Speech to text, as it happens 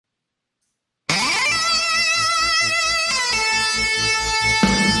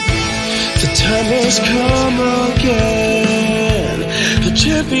time has come again. The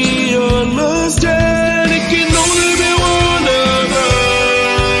champion must stand. It can only be one of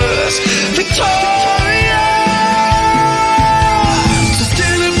us. Victoria! So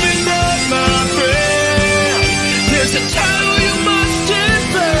stand up and up, my friend. There's a title you must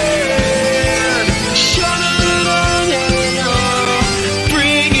defend. Shut it on and on.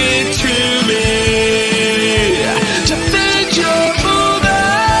 Bring it to me. Defend your mother.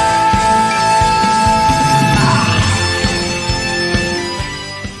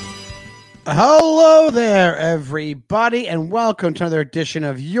 Hello there, everybody, and welcome to another edition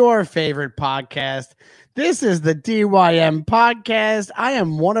of your favorite podcast. This is the DYM podcast. I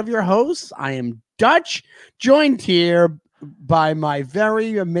am one of your hosts. I am Dutch, joined here by my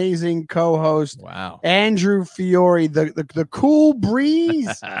very amazing co-host, Andrew Fiore, the cool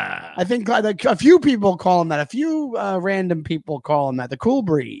breeze. I think a few people call him that. A few random people call him that. The cool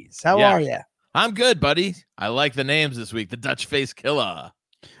breeze. How are you? I'm good, buddy. I like the names this week. The Dutch Face Killer.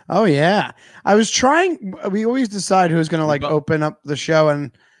 Oh, yeah. I was trying. We always decide who's going to open up the show.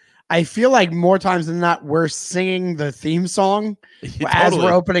 And I feel like more times than not, we're singing the theme song as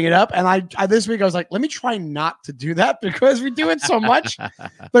we're opening it up. And I this week I was like, let me try not to do that because we do it so much.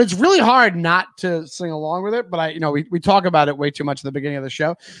 But it's really hard not to sing along with it. But we talk about it way too much at the beginning of the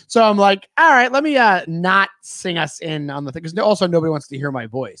show. So I'm like, all right, let me not sing us in on the thing. Because also nobody wants to hear my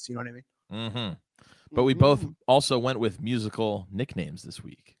voice. You know what I mean? Mm-hmm. But we both also went with musical nicknames this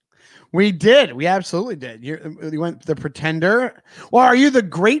week. We did. We absolutely did. You went the Pretender. Well, are you the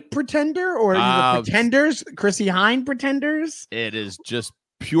Great Pretender or are you the Pretenders? Chrissy Hynde Pretenders? It is just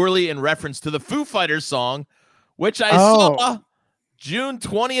purely in reference to the Foo Fighters song, which I saw June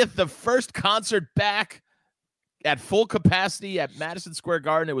 20th, the first concert back at full capacity at Madison Square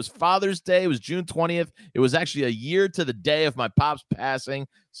Garden. It was Father's Day. It was June 20th. It was actually a year to the day of my pop's passing.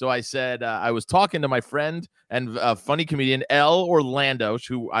 So I said, I was talking to my friend and funny comedian Elle Orlando,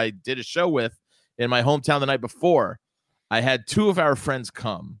 who I did a show with in my hometown the night before. I had two of our friends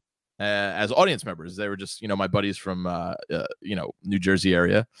come as audience members. They were just, my buddies from, New Jersey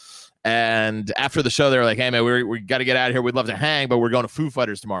area. And after the show, they were like, hey, man, we got to get out of here. We'd love to hang, but we're going to Foo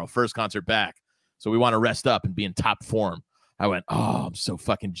Fighters tomorrow. First concert back. So we want to rest up and be in top form. I went, I'm so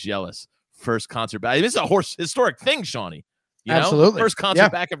fucking jealous. First concert back. This is a historic thing, Shawnee. Absolutely. First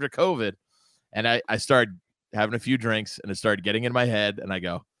concert back after COVID. And I started having a few drinks and it started getting in my head. And I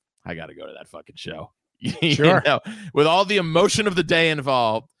go, I got to go to that fucking show. Sure. With all the emotion of the day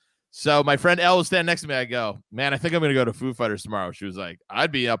involved. So my friend Elle was standing next to me. I go, man, I think I'm going to go to Foo Fighters tomorrow. She was like,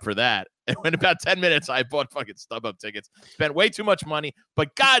 I'd be up for that. And in about 10 minutes, I bought fucking StubHub tickets. Spent way too much money.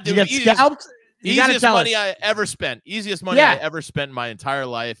 But God, dude, easiest money I ever spent. Easiest money I ever spent in my entire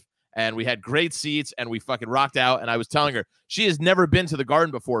life. And we had great seats and we fucking rocked out. And I was telling her she has never been to the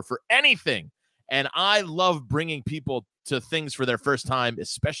Garden before for anything. And I love bringing people to things for their first time,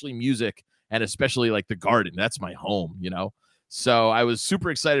 especially music and especially like the Garden. That's my home, So I was super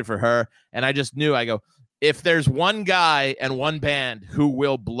excited for her. And I just knew, I go, if there's one guy and one band who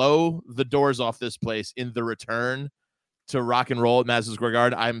will blow the doors off this place in the return to rock and roll at Madison Square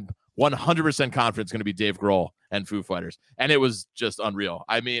Garden, I'm 100% confident it's going to be Dave Grohl and Foo Fighters. And it was just unreal.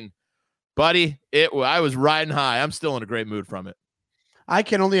 I mean, buddy, I was riding high. I'm still in a great mood from it. I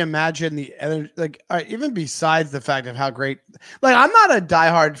can only imagine even besides the fact of how great, I'm not a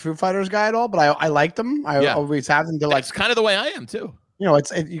diehard Foo Fighters guy at all, but I like them. I always have them. That's kind of the way I am too.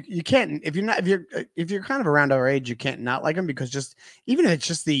 You can't, if you're kind of around our age, you can't not like them because just, even if it's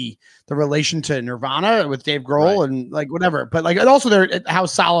just the relation to Nirvana with Dave Grohl and whatever, but and also they're how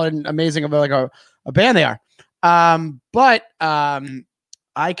solid and amazing of a band they are. But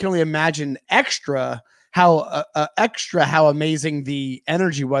I can only imagine how amazing the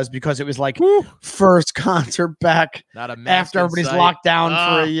energy was because it was first concert back after everybody's locked down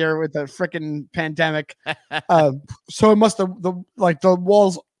for a year with the freaking pandemic. So it must have the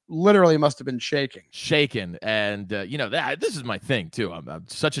walls literally must have been shaking. And this is my thing too. I'm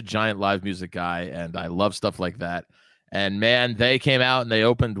such a giant live music guy and I love stuff like that. And man, they came out and they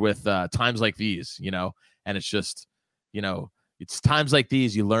opened with Times Like These, and it's just, it's times like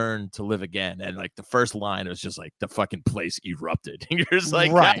these you learn to live again. And the first line was just the fucking place erupted. You're just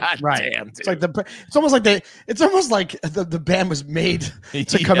like, right. Damn, dude. It's almost like the band was made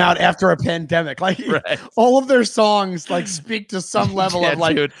to come out after a pandemic. All of their songs speak to some level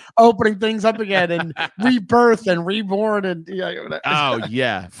of opening things up again and rebirth and reborn and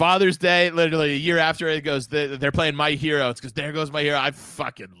Father's Day, literally a year after it goes, they're playing My Hero. It's because there goes my hero. I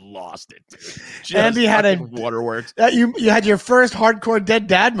fucking lost it, dude. Andy had waterworks. You had your first hardcore dead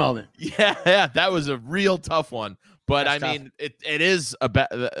dad moment. Yeah, that was a real tough one. But That's I mean, it is about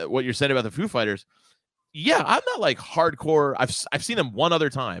what you're saying about the Foo Fighters. Yeah, I'm not like hardcore. I've seen them one other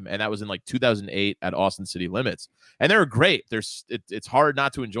time, and that was in like 2008 at Austin City Limits, and they're great. It's hard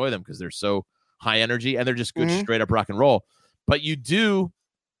not to enjoy them because they're so high energy and they're just good straight up rock and roll. But you do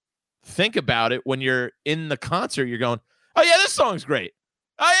think about it when you're in the concert. You're going, oh yeah, this song's great.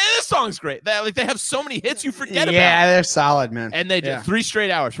 Oh yeah, this song's great. They have so many hits you forget about. Yeah, they're solid, man. And they did 3 straight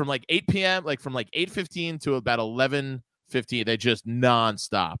hours from like 8 p.m. like from like 8:15 to about 11:15. They just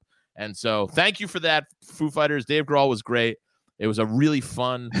nonstop. And so thank you for that, Foo Fighters. Dave Grohl was great. It was a really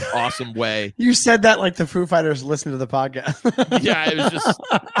fun, awesome way. You said that like the Foo Fighters listen to the podcast. Yeah, it was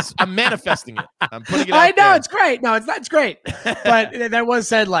just, I'm manifesting it. I'm putting it out I know, there. it's great. No, it's great. But that was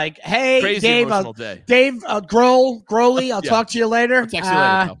said like, hey, Crazy Dave, emotional day. Dave Grohley, I'll talk to you later. I'll text you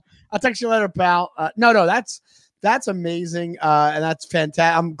later, pal. I'll text you later, pal. No, that's amazing. And that's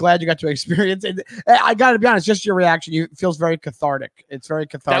fantastic. I'm glad you got to experience it. I got to be honest, just your reaction. It feels very cathartic. It's very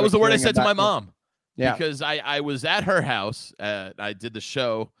cathartic. That was the word I said to my mom. Yeah. Because I was at her house. I did the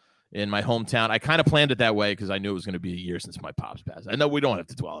show in my hometown. I kind of planned it that way because I knew it was going to be a year since my pops passed. I know we don't have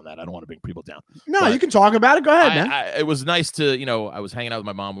to dwell on that. I don't want to bring people down. No, but you can talk about it. Go ahead, man. it was nice to, I was hanging out with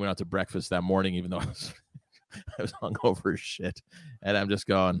my mom. We went out to breakfast that morning, even though I was hungover as shit. And I'm just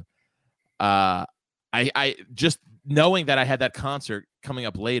going, I just knowing that I had that concert coming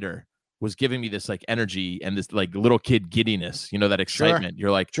up later was giving me this like energy and this like little kid giddiness, that excitement. You're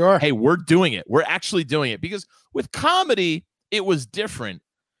like, hey, we're doing it. We're actually doing it. Because with comedy, it was different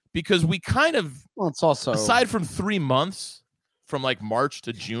because we kind of, it's also aside from 3 months from like March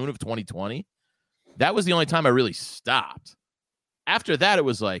to June of 2020, that was the only time I really stopped. After that, it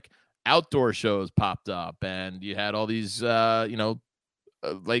was like outdoor shows popped up and you had all these, rooftop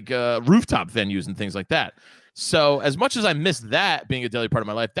venues and things like that. So as much as I missed that being a daily part of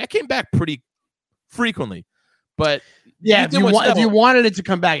my life, that came back pretty frequently. But yeah, if you wanted it to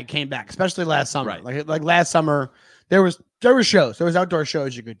come back, it came back, especially last summer. Right. Like last summer, there were shows. There was outdoor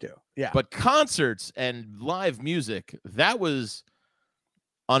shows you could do. Yeah. But concerts and live music, that was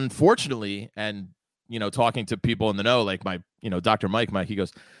unfortunately, and talking to people in the know, like my, Dr. Mike, he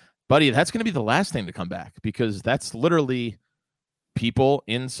goes, buddy, that's going to be the last thing to come back because that's literally people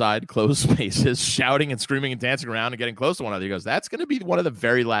inside closed spaces shouting and screaming and dancing around and getting close to one another. He goes, that's going to be one of the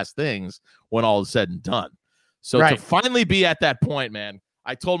very last things when all is said and done. So to finally be at that point, man,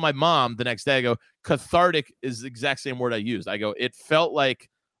 I told my mom the next day, I go, cathartic is the exact same word I used. I go, it felt like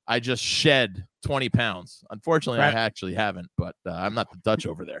I just shed 20 pounds. Unfortunately, I actually haven't, but I'm not the Dutch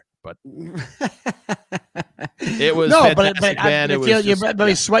over there. But it was fantastic, man.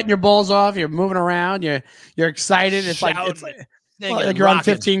 You're sweating your balls off. You're moving around. You're excited. It's like you're on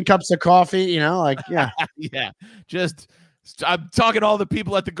 15 cups of coffee. Yeah. Just I'm talking to all the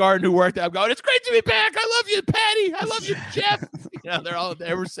people at the Garden who worked there. I'm going, it's great to be back. I love you, Patty. I love you, Jeff. They're all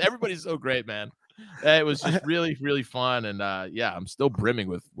there. Everybody's so great, man. It was just really, really fun, and I'm still brimming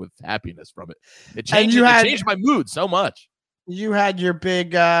with happiness from it. It changed my mood so much. You had your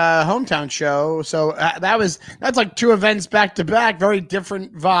big hometown show, so that's like 2 events back to back, very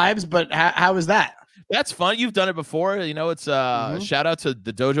different vibes. But how was that? That's fun. You've done it before. It's shout out to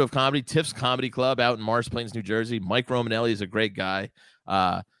the Dojo of Comedy, Tiff's Comedy Club out in Morris Plains, New Jersey. Mike Romanelli is a great guy.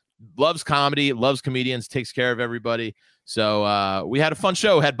 Loves comedy, loves comedians, takes care of everybody. So we had a fun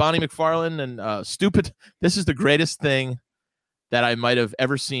show. Had Bonnie McFarlane and Stupid. This is the greatest thing that I might have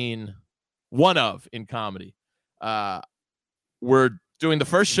ever seen one of in comedy. We're doing the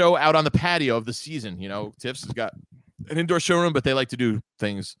first show out on the patio of the season. Tiff's has got an indoor showroom, but they like to do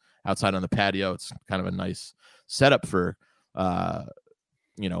things outside on the patio. It's kind of a nice setup for,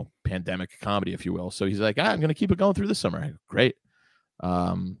 pandemic comedy, if you will. So he's like, I'm going to keep it going through the summer. Go, great.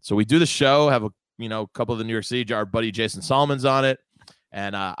 So we do the show, have a couple of the New York City, our buddy Jason Solomon's on it.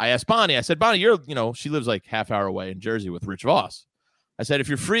 And I asked Bonnie, I said, Bonnie, she lives like half hour away in Jersey with Rich Voss. I said, if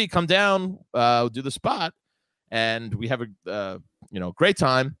you're free, come down, do the spot. And we have a, great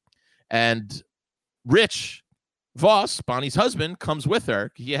time. And Rich Voss, Bonnie's husband, comes with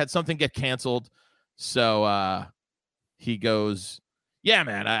her. He had something get canceled. So he goes, yeah,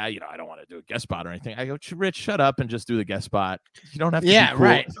 man, I don't want to do a guest spot or anything. I go, Rich, shut up and just do the guest spot. You don't have to. Yeah, be cool.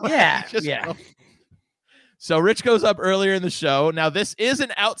 right. Yeah. So Rich goes up earlier in the show. Now, this is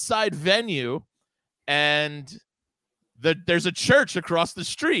an outside venue, and there's a church across the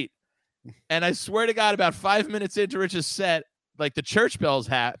street. And I swear to God, about 5 minutes into Rich's set, like the church bells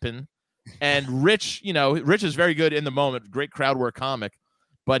happen. And Rich, Rich is very good in the moment, great crowd work comic,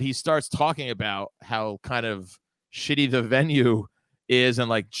 but he starts talking about how kind of shitty the venue is and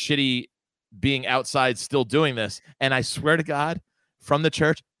like shitty being outside still doing this. And I swear to God, from the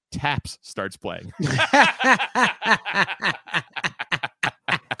church, Taps starts playing.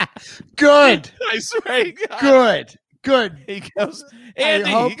 Good. I swear to God. Good. Good. He goes, Andy.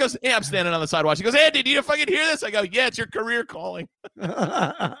 hope- He goes, hey, I'm standing on the side watching. He goes, Andy, do you fucking hear this? I go, yeah, it's your career calling. Good.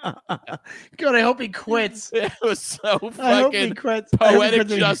 I hope he quits. It was so I hope he fucking quits. I hope he poetic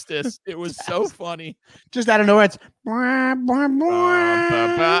quits. justice. It was so funny. Just out of nowhere, it's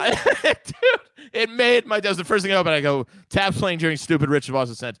Dude, it made my. That was the first thing I opened. I go, Taps playing during stupid Richard Voss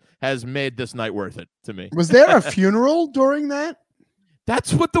Ascent has made this night worth it to me. Was there a funeral during that?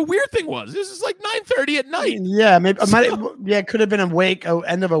 That's what the weird thing was. This is like 9:30 at night. Yeah, maybe. Yeah, it could have been a wake.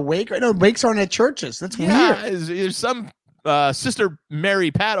 End of a wake. No, wakes aren't at churches. That's weird. There's some sister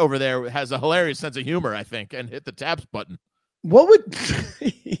Mary Pat over there has a hilarious sense of humor, I think, and hit the Taps button. What would?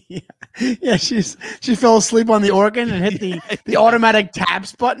 Yeah, she fell asleep on the organ and hit the automatic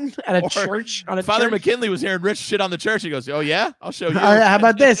taps button at a church. On a Father church. McKinley was hearing Rich shit on the church. He goes, "Oh yeah, I'll show you." How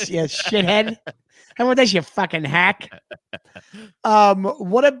about this, you shithead? How about this, you fucking hack?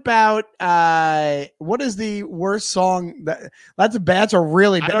 What about what is the worst song that's a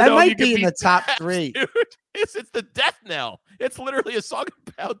really I bad, don't that know if you might can be in beat the top Taps, 3. Dude. It's the death knell. It's literally a song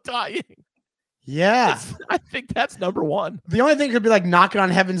about dying. Yeah. I think that's number 1. The only thing could be like knocking on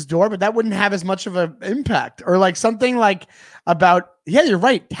heaven's door, but that wouldn't have as much of an impact. Or like something like about, yeah, you're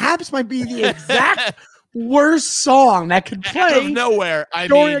right. Taps might be the exact worst song that could Out of play nowhere.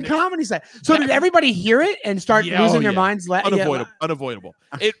 during a comedy set. So did everybody hear it and start losing their minds? Unavoidable.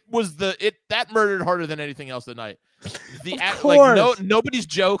 It was that murdered harder than anything else that night. Nobody's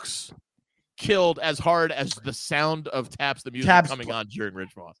jokes killed as hard as the sound of Taps, the music coming on during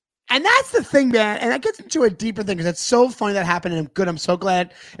Rich Voss. And that's the thing, man. And that gets into a deeper thing because it's so funny that happened. And I'm so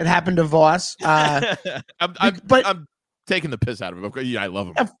glad it happened to Voss. I'm taking the piss out of him. Yeah, I love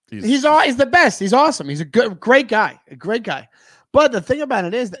him. He's the best. He's awesome. He's a great guy. But the thing about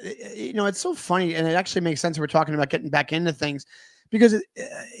it is that, it's so funny, and it actually makes sense. We're talking about getting back into things because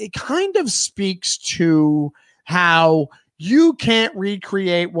it kind of speaks to how you can't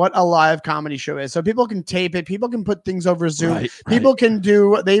recreate what a live comedy show is. So people can tape it. People can put things over Zoom. Right. People can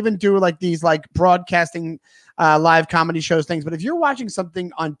they even do like these like broadcasting live comedy shows things. But if you're watching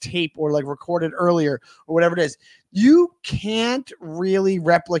something on tape or like recorded earlier or whatever it is, you can't really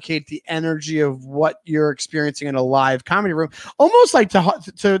replicate the energy of what you're experiencing in a live comedy room. Almost like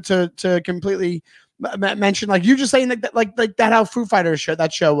to completely mention, like you just saying that how Foo Fighters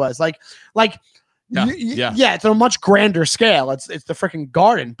show was like. Yeah, it's on a much grander scale. It's the freaking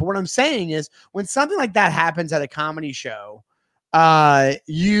Garden. But what I'm saying is, when something like that happens at a comedy show,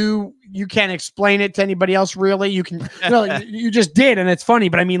 you can't explain it to anybody else. Really, you can. You just did, and it's funny.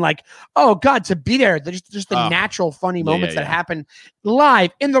 But I mean, like, oh God, to be there, just the natural funny moments that happen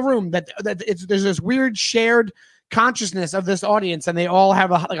live in the room. There's this weird shared consciousness of this audience, and they all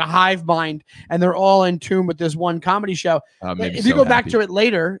have a hive mind, and they're all in tune with this one comedy show. If you go back to it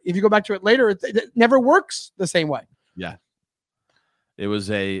later, it never works the same way. Yeah, it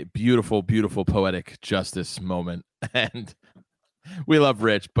was a beautiful, beautiful poetic justice moment, and we love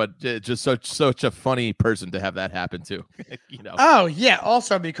Rich, but just such a funny person to have that happen to. Oh yeah,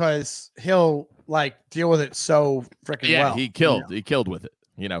 also because he'll like deal with it so freaking well. He killed with it.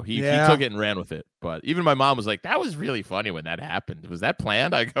 He took it and ran with it. But even my mom was like, that was really funny when that happened. Was that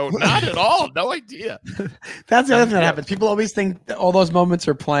planned? I go, not at all. No idea. That's the other thing that happens. People always think that all those moments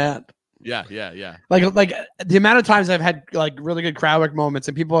are planned. Yeah. Like the amount of times I've had like really good crowd work moments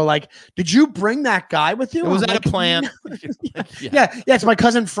and people are like, did you bring that guy with you? Was that a plan? Yeah. It's my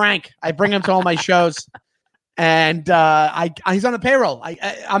cousin Frank. I bring him to all my shows. And he's on the payroll.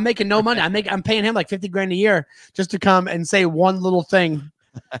 I'm making no money. I'm paying him like $50,000 a year just to come and say one little thing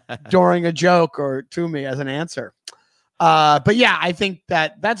during a joke or to me as an answer. But yeah, I think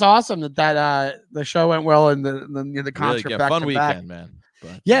that's awesome that the show went well and the concert really back fun to weekend, back. man.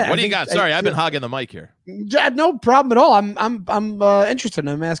 But, yeah. What do you got? Sorry, I've been hogging the mic here. No problem at all. I'm interested.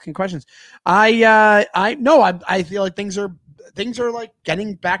 I'm asking questions. I feel like things are like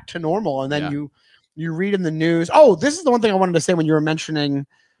getting back to normal, and then you read in the news. Oh, this is the one thing I wanted to say when you were mentioning.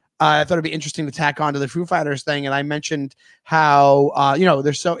 I thought it'd be interesting to tack on to the Foo Fighters thing, and I mentioned how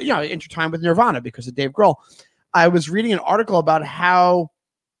they're so intertwined with Nirvana because of Dave Grohl. I was reading an article about how.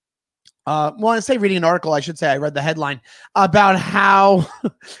 I say reading an article, I should say I read the headline about how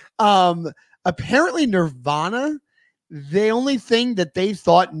apparently Nirvana, the only thing that they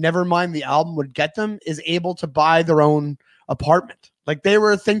thought Nevermind the album would get them is able to buy their own apartment. Like they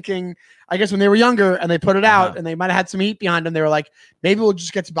were thinking, I guess when they were younger and they put it out and they might have had some heat behind them, they were like, maybe we'll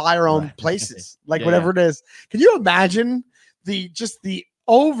just get to buy our own places, like whatever it is. Can you imagine the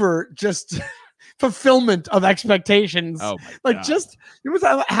fulfillment of expectations. Oh my Like God. just it was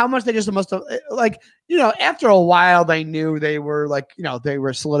how much they just must have like, you know, after a while they knew they were like, you know, they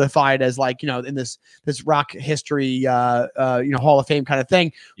were solidified as like, you know, in this rock history you know, Hall of Fame kind of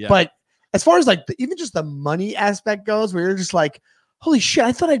thing. Yeah. But as far as like even just the money aspect goes, where you're just like, holy shit,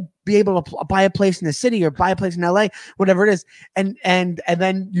 I thought I'd be able to buy a place in the city or buy a place in LA, whatever it is. And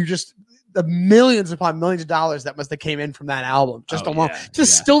then you just the millions upon millions of dollars that must have came in from that album just alone,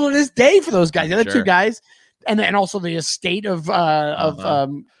 just still to this day for those guys, the other two guys, and also the estate of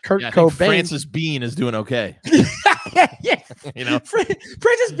Kurt Cobain. Francis Bean is doing okay. Yeah, you know,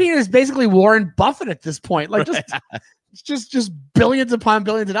 Francis Bean is basically Warren Buffett at this point, like just billions upon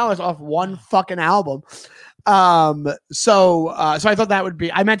billions of dollars off one fucking album. So I thought that would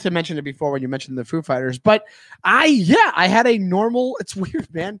be, I meant to mention it before when you mentioned the Foo Fighters, but I had a normal, it's weird,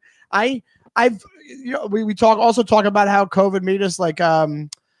 man. I've you know, we talk about how COVID made us like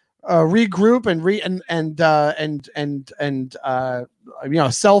regroup and you know,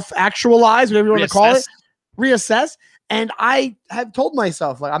 self-actualize, whatever you want to call it, reassess. And I have told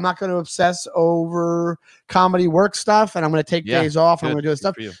myself, like, I'm not going to obsess over comedy work stuff, and I'm going to take days off. And I'm going to do this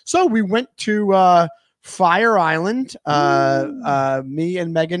stuff. So we went to Fire Island. Me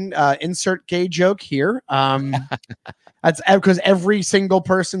and Megan, insert gay joke here. That's because every single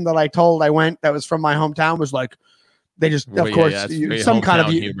person that I told I went that was from my hometown was like, they just, of course, some kind of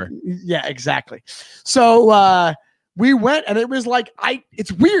humor. Yeah, exactly. So we went, and it was like,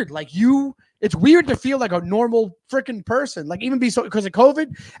 it's weird. Like it's weird to feel like a normal freaking person, like even be so because of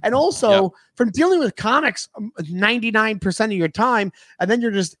COVID, and also from dealing with comics 99% of your time, and then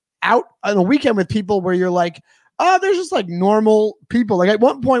you're just out on a weekend with people where you're like, oh, there's just like normal people. Like at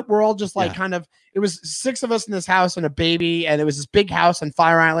one point, we're all just like kind of. It was 6 of us in this house and a baby, and it was this big house on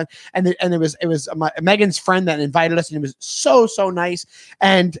Fire Island, and it was Megan's friend that invited us, and it was so nice.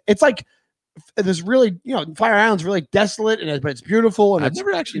 And it's like this really, you know, Fire Island's really desolate, but it's beautiful. And I've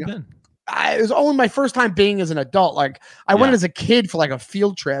never actually been. It was only my first time being as an adult. Like I went as a kid for like a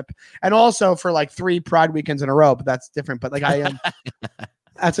field trip, and also for like 3 Pride weekends in a row. But that's different. But like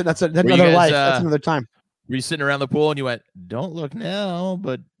that's another life. That's another time. Were you sitting around the pool and you went, "Don't look now,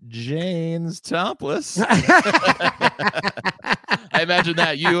 but Jane's topless"? I imagine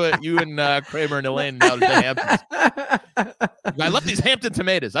that you and Kramer and Elaine now to the Hamptons. I love these Hampton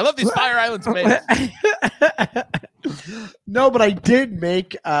tomatoes. I love these Fire Island tomatoes. No, but I did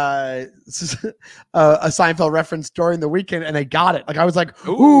make a Seinfeld reference during the weekend, and I got it. Like I was like,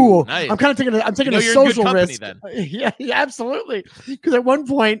 "Ooh, nice. I'm kind of taking a social risk." Then. Yeah, absolutely. Because at one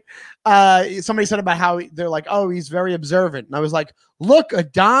point, somebody said about how they're like, "Oh, he's very observant," and I was like, "Look, a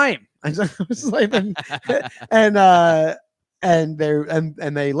dime." I was like, and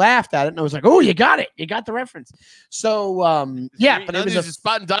they laughed at it, and I was like, "Oh, you got it. You got the reference." So yeah, but it was just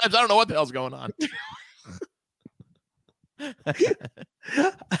spotting dimes. I don't know what the hell's going on.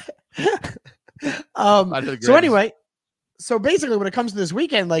 So anyway, so basically when it comes to this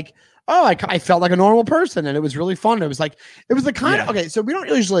weekend, like, I felt like a normal person, and it was really fun. It was the kind of, okay, so we don't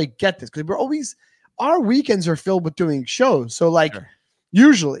usually get this because our weekends are filled with doing shows. So like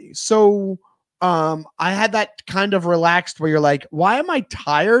usually, so I had that kind of relaxed where you're like, why am I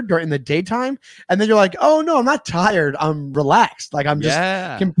tired during the daytime? And then you're like, oh no, I'm not tired. I'm relaxed. Like I'm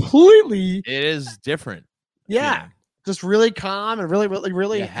just completely. It is different. Yeah. Just really calm and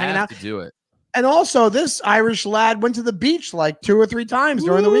really hanging out. To do it. And also, this Irish lad went to the beach like 2 or 3 times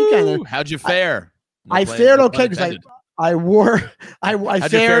during the weekend. How'd you fare? I fared okay because I wore. I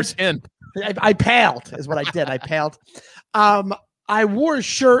fared. I paled is what I did. I paled. I wore a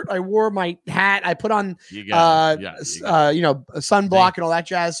shirt. I wore my hat. I put on sunblock and all that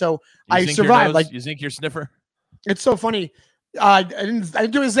jazz. So I survived. Like you zinc your sniffer. It's so funny. I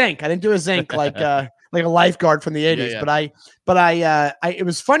didn't do a zinc. I didn't do a zinc like a lifeguard from the 80s. But it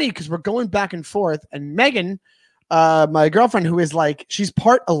was funny because we're going back and forth, and Megan, my girlfriend, who is like, she's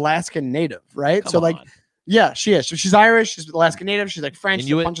part Alaskan Native, right? Come on. Yeah, she is. So she's Irish. She's Alaskan Native. She's like French.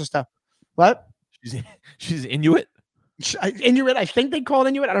 A bunch of stuff. What? She's Inuit. Inuit. I think they call it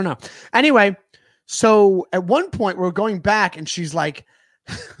Inuit. I don't know. Anyway, so at one point we're going back, and she's like,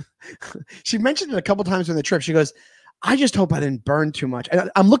 she mentioned it a couple times on the trip. She goes, I just hope I didn't burn too much. And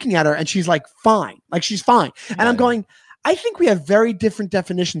I'm looking at her, and she's like, fine. Like she's fine. And I'm going, I think we have very different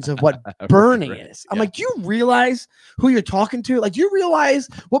definitions of what burning is. I'm like, do you realize who you're talking to? Like, do you realize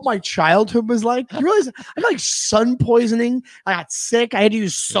what my childhood was like? Do you realize I had like sun poisoning? I got sick. I had to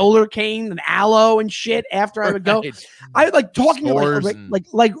use solar cane and aloe and shit after I would go. I was like talking to like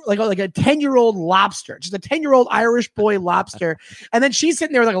a 10-year-old lobster, just a 10-year-old Irish boy lobster. And then she's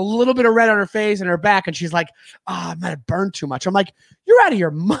sitting there with like a little bit of red on her face and her back, and she's like, I might have burned too much. I'm like, you're out of your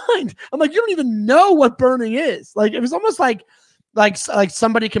mind. I'm like, you don't even know what burning is. Like, it was almost like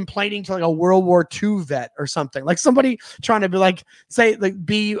somebody complaining to like a World War II vet or something, like somebody trying to be like, say, like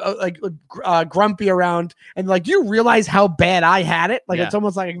be grumpy around and like, do you realize how bad I had it? Like, it's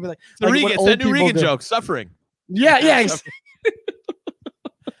almost like I can be like, it's that new Reagan joke, suffering. Yeah.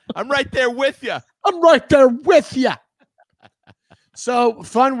 I'm right there with you. So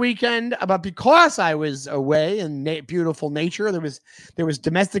fun weekend, but because I was away in beautiful nature, there was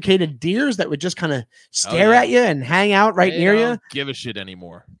domesticated deers that would just kind of stare at you and hang out right near you. Give a shit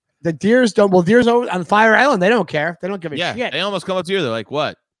anymore. The deers don't. Well, deers on Fire Island, they don't care. They don't give a shit. They almost come up to you.Ey're like,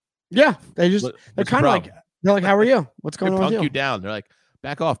 "What?" Yeah, they're kind of like, they're like, "How are you? What's going on with you?" Punk you down. They're like,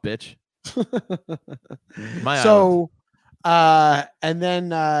 "Back off, bitch." And then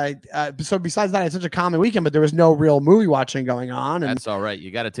so besides that, it's such a common weekend, but there was no real movie watching going on. And that's all right.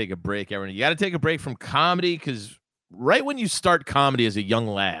 You got to take a break, everyone. You got to take a break from comedy, because right when you start comedy as a young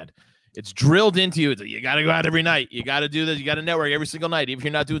lad, it's drilled into you. You got to go out every night. You got to do this. You got to network every single night. Even if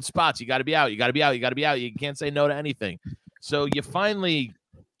you're not doing spots, you got to be out. You got to be out. You got to be out. You can't say no to anything. So you finally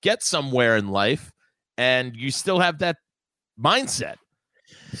get somewhere in life, and you still have that mindset.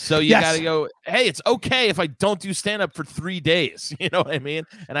 So you got to go, hey, it's okay if I don't do stand-up for 3 days. You know what I mean?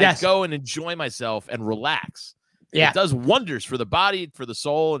 And I go and enjoy myself and relax. Yeah. It does wonders for the body, for the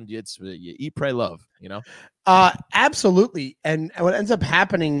soul, and you eat, pray, love, you know? Absolutely. And what ends up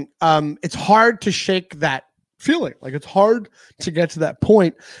happening, it's hard to shake that feeling. Like, it's hard to get to that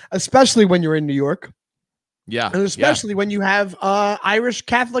point, especially when you're in New York. Yeah. And especially when you have Irish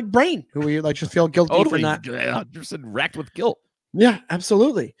Catholic brain, who you like just feel guilty for not. Just racked with guilt. Yeah,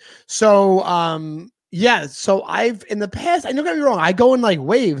 absolutely. So, so I've in the past, I don't get me wrong, I go in like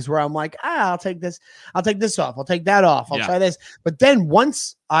waves where I'm like, I'll take this off, I'll take that off, I'll try this. But then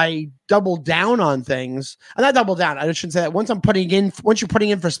once I double down on things, and not double down, I shouldn't say that. Once you're putting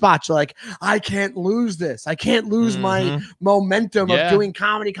in for spots, you're like, I can't lose this. I can't lose my momentum of doing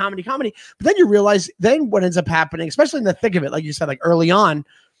comedy. But then you realize, then what ends up happening, especially in the thick of it, like you said, like early on,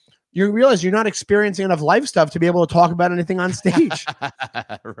 you realize you're not experiencing enough life stuff to be able to talk about anything on stage.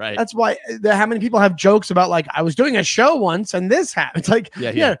 Right. That's why how many people have jokes about like, I was doing a show once and this happened. It's like,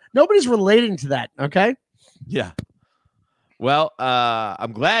 nobody's relating to that. Okay. Yeah. Well,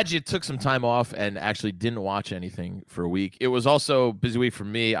 I'm glad you took some time off and actually didn't watch anything for a week. It was also a busy week for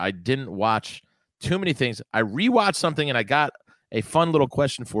me. I didn't watch too many things. I rewatched something, and I got a fun little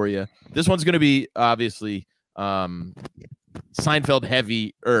question for you. This one's going to be obviously Seinfeld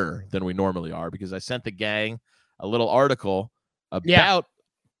heavier than we normally are, because I sent the gang a little article about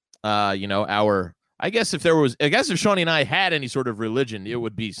I guess if Shawnee and I had any sort of religion, it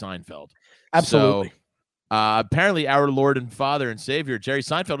would be Seinfeld. Absolutely. So, apparently our Lord and Father and Savior Jerry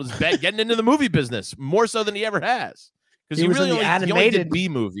Seinfeld is getting into the movie business more so than he ever has, because he really only did B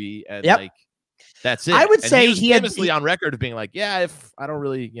movie, and like that's it. I would say he was famously on record of being like, if I don't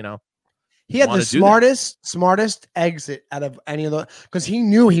really, he had the smartest exit out of any of the, because he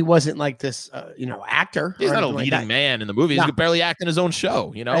knew he wasn't like this, actor. He's not a leading man in the movie. He could barely act in his own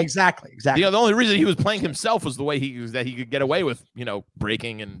show, Exactly. The only reason he was playing himself was the way he could get away with,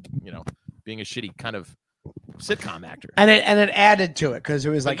 breaking and, being a shitty kind of sitcom actor. And it added to it because it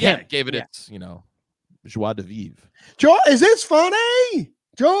was like, it gave it its, joie de vivre. George, is this funny?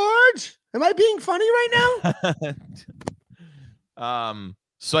 George, am I being funny right now?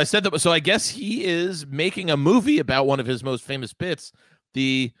 So I said that. So I guess he is making a movie about one of his most famous bits.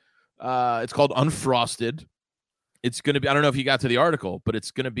 It's called Unfrosted. It's going to be, I don't know if you got to the article, but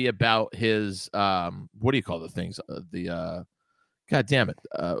it's going to be about his, what do you call the things? God damn it.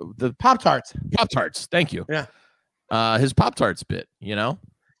 The Pop-Tarts. Pop-Tarts. Thank you. Yeah. His Pop-Tarts bit,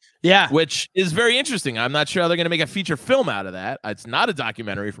 Yeah. Which is very interesting. I'm not sure how they're going to make a feature film out of that. It's not a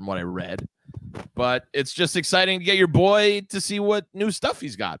documentary from what I read, but it's just exciting to get your boy to see what new stuff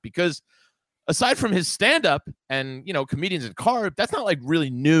he's got, because aside from his stand-up and, Comedians in Car, that's not like really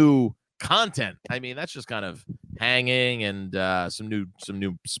new content. I mean, that's just kind of hanging and some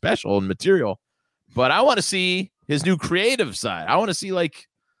new special and material. But I want to see his new creative side. I want to see like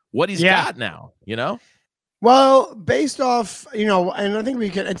what he's got now, Well, based off, and I think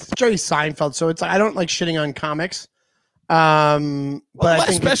it's Jerry Seinfeld, so it's like, I don't like shitting on comics. Well, But the I last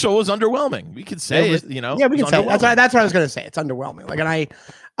think special was underwhelming. We could say it, you know. yeah, we can it's say it. underwhelming. That's what I was going to say. It's underwhelming. Like,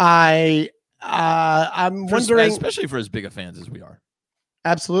 and I'm wondering, especially for as big of fans as we are.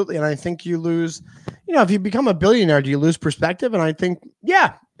 absolutely. And I think you lose, if you become a billionaire, do you lose perspective? And I think,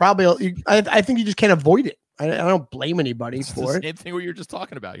 yeah, probably. I think you just can't avoid it. I don't blame anybody It's for the it. same thing what you were just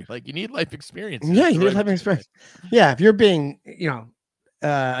talking about. You're like, you need life experience. Yeah, you need life experience. Yeah, if you're being,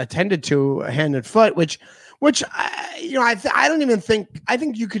 attended to hand and foot, which I don't even think. I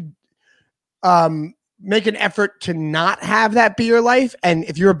think you could make an effort to not have that be your life, and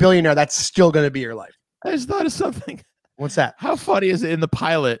if you're a billionaire, that's still going to be your life. I just thought of something. What's that? How funny is it in the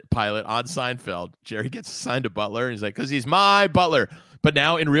pilot on Seinfeld? Jerry gets assigned a butler, and he's like, "Because he's my butler." But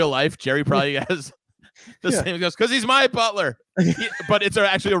now in real life, Jerry probably has the same. He goes, "Because he's my butler," but it's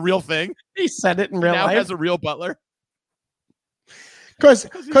actually a real thing. He said it in real now life. Has a real butler. Because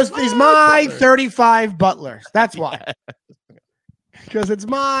he's my butler. 35 butlers. That's why. Because it's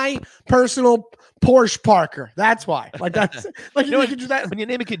my personal Porsche Parker. That's why. Like that's like you could do that. When you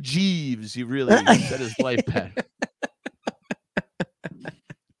name a kid Jeeves, you really set his life back.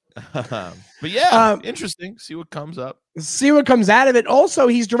 But yeah, interesting. See what comes up. See what comes out of it. Also,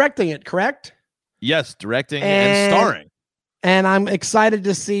 he's directing it, correct? Yes, directing and starring. And I'm excited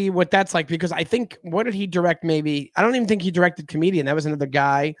to see what that's like because I think what did he direct? Maybe I don't even think he directed Comedian. That was another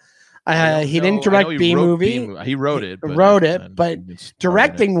guy. He didn't direct B movie. He wrote it. But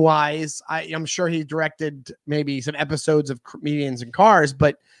directing wise, I'm sure he directed maybe some episodes of Comedians in Cars.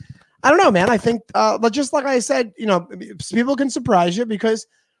 But I don't know, man. I think, just like I said, people can surprise you because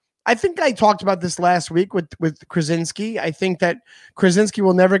I think I talked about this last week with Krasinski. I think that Krasinski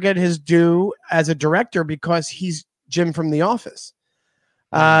will never get his due as a director because he's Jim from The Office.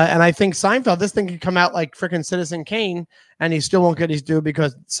 And I think Seinfeld, this thing could come out like freaking Citizen Kane and he still won't get his due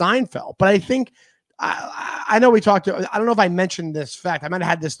because Seinfeld. But I think, I know we talked to, I don't know if I mentioned this fact. I might have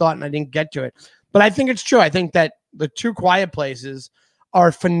had this thought and I didn't get to it, but I think it's true. I think that the Two Quiet Places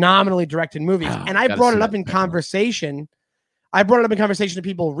are phenomenally directed movies. And I brought it up in conversation. I brought it up in conversation to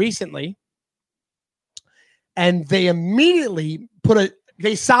people recently and they immediately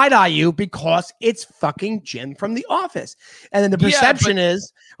they side-eye you because it's fucking Jim from The Office. And then the perception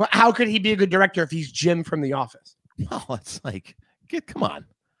is, well, how could he be a good director if he's Jim from The Office? No, it's like, come on.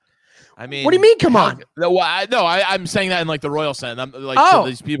 I mean, what do you mean, come on? No, I'm saying that in like the royal sense. I'm like, so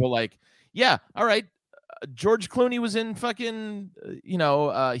these people like, yeah, all right. George Clooney was in fucking,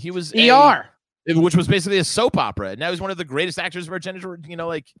 he was ER. Which was basically a soap opera. And now he's one of the greatest actors of our generation,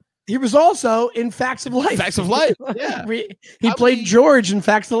 like. He was also in Facts of Life. Facts of Life, yeah. he played George in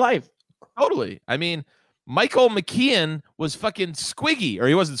Facts of Life. Totally. I mean, Michael McKean was fucking Squiggy, or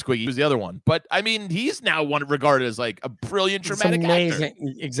he wasn't Squiggy, he was the other one. But I mean, he's now regarded as like a brilliant dramatic actor.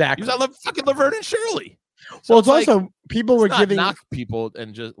 Exactly. He was on fucking Laverne and Shirley. So well, it's also like, people were giving knock people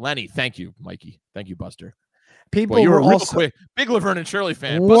and just Lenny. Thank you, Mikey. Thank you, Buster. People you were real also quick, big Laverne and Shirley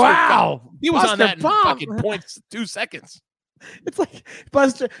fan. Wow, Buster, he was Buster on that in Palm. fucking 0.2 seconds. It's like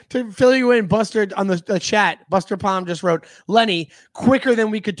Buster, to fill you in, Buster on the chat, Buster Palm just wrote, Lenny, quicker than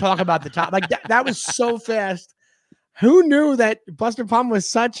we could talk about the top. Like that was so fast. Who knew that Buster Palm was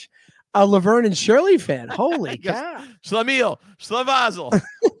such a Laverne and Shirley fan? Holy cow. Schlemiel, Schlemazel,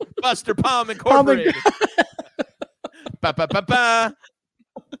 Buster Palm Incorporated. Ba-ba-ba-ba.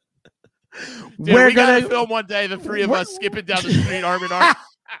 Dude, we gotta film one day, the three of us skipping down the street arm in arm.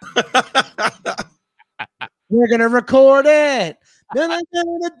 We're gonna record it.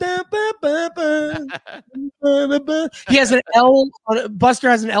 He has an L. Buster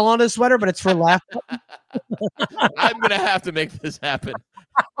has an L on his sweater, but it's for laugh. I'm gonna have to make this happen.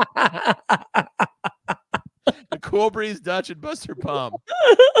 The Cool Breeze Dutch and Buster Palm.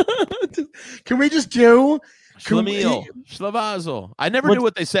 Can we just do Schlemiel, Schlemazel? I never knew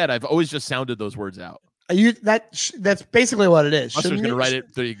what they said. I've always just sounded those words out. That's basically what it is. Buster's gonna write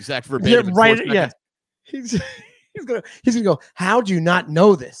it the exact verbatim. Yeah, right. Yeah. He's gonna go, how do you not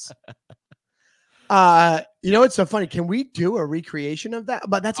know this? It's so funny. Can we do a recreation of that?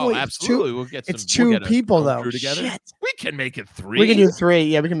 But that's only absolutely. We'll get two people though. Together. Shit. We can make it 3. We can do 3.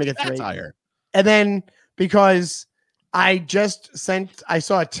 Yeah, we can make it 3. Higher. And then because I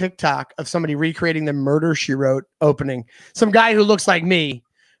saw a TikTok of somebody recreating the Murder, She Wrote opening. Some guy who looks like me,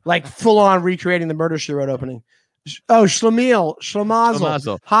 like full on recreating the Murder, She Wrote opening. Oh, Schlemiel,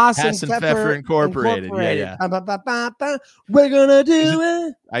 Schlemazel, Haas and Pfeffer Incorporated. Yeah. We're gonna do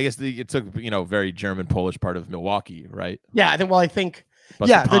it. I guess it took very German Polish part of Milwaukee, right? Yeah, I think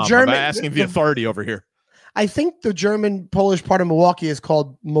Buster Palm. The German. I'm asking the authority over here. I think the German Polish part of Milwaukee is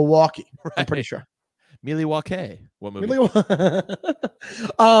called Milwaukee. Right. I'm pretty sure. Milwaukee. What movie?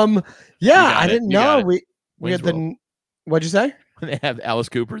 Yeah, I didn't know we had the What'd you say? When they have Alice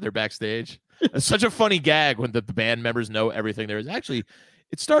Cooper, they're backstage. It's such a funny gag when the band members know everything there is. Actually,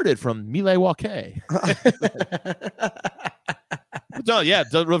 it started from Mille Walke. No, yeah,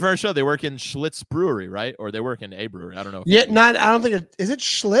 the Laverne Show. They work in Schlitz Brewery, right? Or they work in a brewery. I don't know. Yeah, not. I don't think is it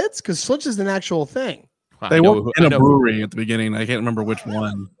Schlitz, because Schlitz is an actual thing. They work in a brewery at the beginning. I can't remember which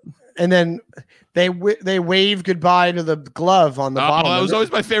one. And then they wave goodbye to the glove on the bottom. That was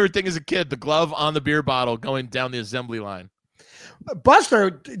always my favorite thing as a kid. The glove on the beer bottle going down the assembly line.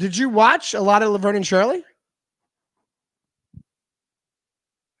 Buster, did you watch a lot of Laverne and Shirley?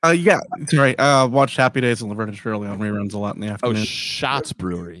 Yeah, sorry. Watched Happy Days and Laverne and Shirley on reruns a lot in the afternoon. Oh, Schatz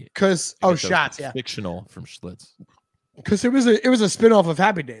Brewery. Schatz, yeah. Fictional from Schlitz. Because it was a spin-off of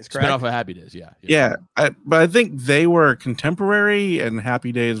Happy Days, correct? Spin-off of Happy Days, yeah. Yeah, but I think they were contemporary, and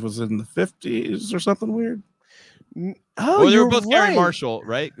Happy Days was in the 50s or something weird. Oh, well, they were both right. Gary Marshall,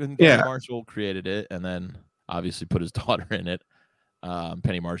 right? And Gary Marshall created it, and then obviously put his daughter in it,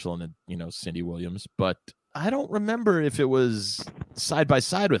 Penny Marshall, and then Cindy Williams. But I don't remember if it was side by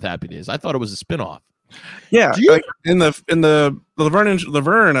side with Happy Days. I thought it was a spin-off. Yeah, like in the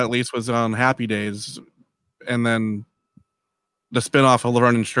Laverne at least was on Happy Days, and then the spin-off of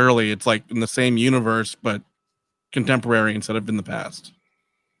Laverne and Shirley, it's like in the same universe but contemporary instead of in the past.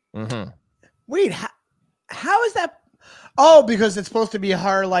 Mm-hmm. Wait, how is that? Oh, because it's supposed to be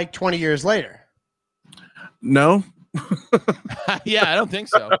her like 20 years later. No. Yeah, I don't think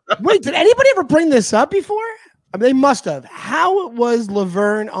so. Wait, did anybody ever bring this up before? I mean, they must have. How was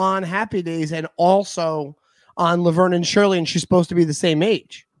Laverne on Happy Days and also on Laverne and Shirley, and she's supposed to be the same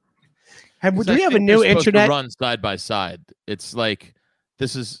age? Do we have a new internet? Run side by side. It's like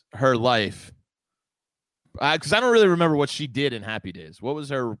this is her life. Because I don't really remember what she did in Happy Days. What was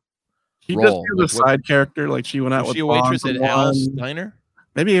her She role? just was a side character. Like she went out with she a waitress at Alice Diner?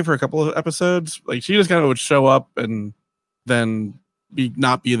 Maybe for a couple of episodes. Like she just kind of would show up and then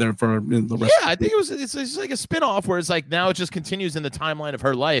not be there for the rest. Yeah, I think it's like a spin-off where it's like now it just continues in the timeline of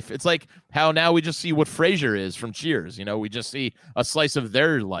her life. It's like how now we just see what Frasier is from Cheers. We just see a slice of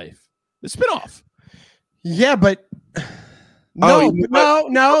their life. The spin-off. Yeah, but no. I'll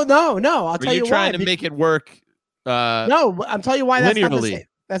tell you why. Trying to make it work. No, I'll tell you why. That's not the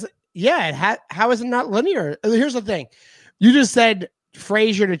same. How is it not linear? Here's the thing. You just said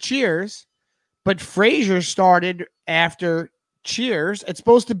Frasier to Cheers, but Frasier started after Cheers. It's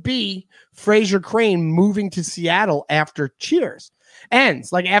supposed to be Frasier Crane moving to Seattle after Cheers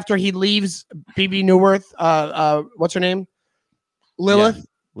ends, like after he leaves BB Newirth. What's her name? Lilith. Yeah,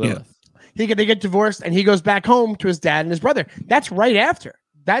 Lilith. They get divorced, and he goes back home to his dad and his brother. That's right after.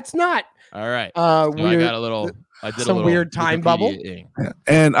 That's not. All right. Weird. I did some weird time bubble.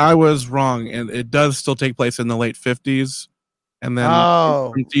 And I was wrong, and it does still take place in the late 50s. And then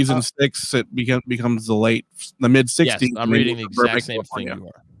from season 6, it becomes the mid 60s. Yes, I'm reading the exact same thing you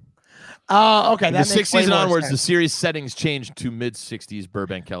are. Okay. The 60s and onwards, the series settings changed to mid 60s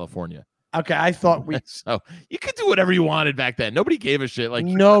Burbank, California. Okay, I thought So you could do whatever you wanted back then. Nobody gave a shit. Like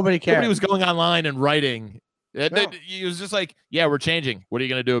nobody cared. Nobody was going online and writing. It was just like, yeah, we're changing. What are you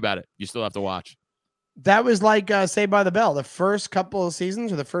going to do about it? You still have to watch. That was like Saved by the Bell. The first couple of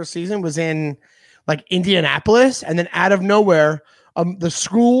seasons, or the first season, was in like Indianapolis, and then out of nowhere, the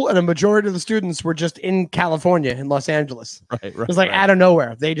school and a majority of the students were just in California, in Los Angeles. Right. It was like out of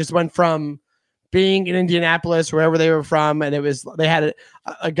nowhere. They just went from being in Indianapolis, wherever they were from, and they had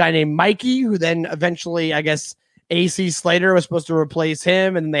a guy named Mikey, who then eventually, I guess, AC Slater was supposed to replace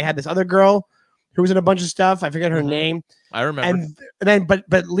him, and then they had this other girl who was in a bunch of stuff. I forget her name. I remember. And then,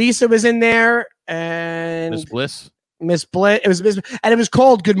 but Lisa was in there, and Miss Bliss. It was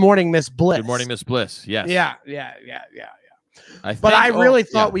called Good Morning, Miss Bliss. Good Morning, Miss Bliss. Yes. Yeah. I really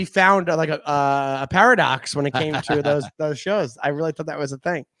thought we found like a paradox when it came to those shows. I really thought that was a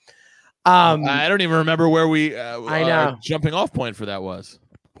thing. I don't even remember where I know jumping off point for that was.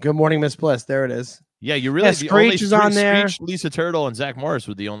 Good Morning, Miss Bliss. There it is. Yeah, you really. Screech is on there. Screech, Lisa Turtle, and Zach Morris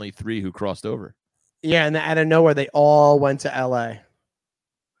were the only 3 who crossed over. Yeah, and out of nowhere, they all went to LA.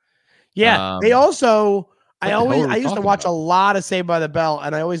 Yeah, they also. I used to watch a lot of Saved by the Bell,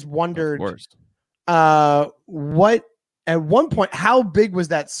 and I always wondered, what at one point, how big was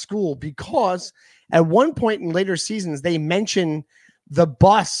that school? Because at one point in later seasons, they mention the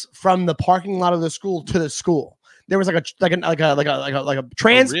bus from the parking lot of the school to the school. There was like a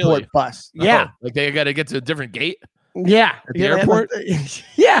transport bus. Yeah, like they got to get to a different gate. Yeah, at the airport.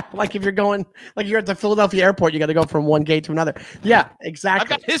 Yeah, like if you're going, like you're at the Philadelphia airport, you got to go from one gate to another. Yeah, exactly. I've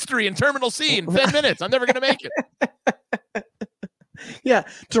got history in Terminal C in 10 minutes. I'm never going to make it. Yeah,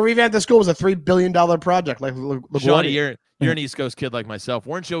 to revamp the school was a $3 billion project. Like Shawnee, you're an East Coast kid like myself.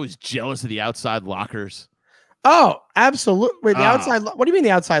 Weren't you always jealous of the outside lockers? Oh, absolutely. Wait, the Ah. outside. What do you mean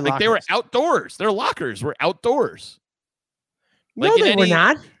the outside Like lockers? they were outdoors. Their lockers were outdoors. No, like in they were any-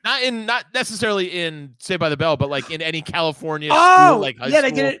 not. Not necessarily in Saved by the Bell, but like in any California Oh, school, like high yeah, they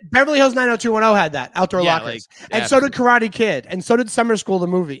school. did it. Beverly Hills 90210 had that outdoor Yeah, lockers, like, and so did Karate Kid, and so did Summer School, the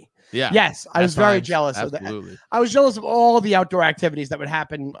movie. Yeah. Yes, I was At very times, jealous of that. absolutely. I was jealous of all the outdoor activities that would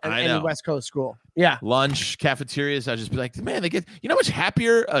happen in I any know. West Coast school. Yeah. Lunch, cafeterias. I'd just be like, man, they get, you know how much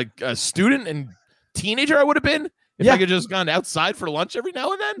happier a student and teenager I would have been if Yeah. I could just gone outside for lunch every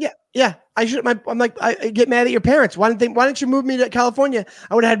now and then. Yeah, yeah. I should. I'm like, I get mad at your parents. Why didn't you move me to California?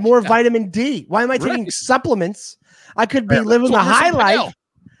 I would have had more vitamin D. Why am I taking Right. supplements? I could be Yeah, living the that's what high we're life. saying.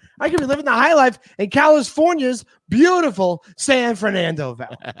 I could be living the high life in California's beautiful San Fernando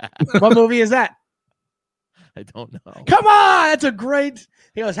Valley. What movie is that? I don't know. Come on, that's a great.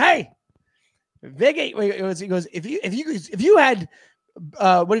 He goes, hey, Viggy. He goes, if you had,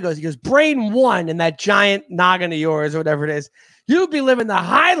 what he goes? He goes, brain one in that giant noggin of yours or whatever it is, you'd be living the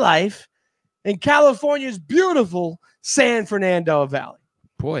high life in California's beautiful San Fernando Valley.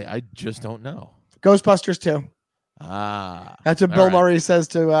 Boy, I just don't know. Ghostbusters 2. Ah. That's what All Bill right. Murray says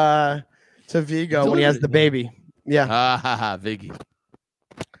to Vigo when he has the baby. Yeah, Ah, ha, ha, Viggy.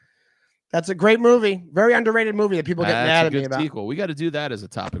 that's a great movie. Very underrated movie that people get That's mad a at me good about. sequel. We got to do that as a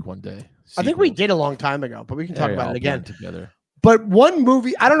topic one day. I think we Sequels. did a long time ago, but we can talk They about all it again. blend together. But one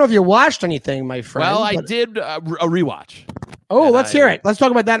movie, I don't know if you watched anything, my friend. Well, I but- did a rewatch. Oh, and let's hear I- it. Let's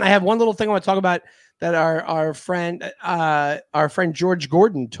talk about that. And I have one little thing I want to talk about that our friend George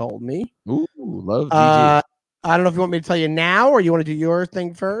Gordon told me. Ooh, love GG. I don't know if you want me to tell you now or you want to do your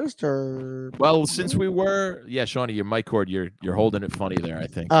thing first or Well, since we were, Shawnee, your mic cord, you're holding it funny there. I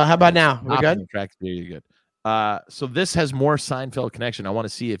think. how about now? We're Opposite good. Track, there you good. So this has more Seinfeld connection. I want to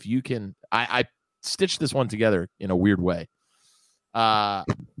see if you can. I stitched this one together in a weird way. I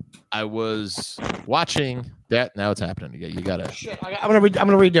was watching that. Now it's happening again. You gotta. Shit, I'm gonna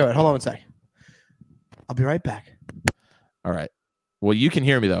redo it. Hold on one sec. I'll be right back. All right. Well, you can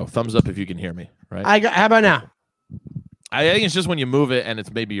hear me though. Thumbs up if you can hear me. Right. How about now? I think it's just when you move it and it's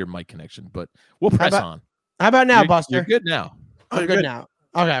maybe your mic connection, but we'll press about- on. How about now, You're- Buster? You're good now. I'm good now.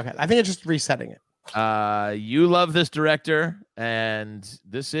 Okay. I think it's just resetting it. You love this director, and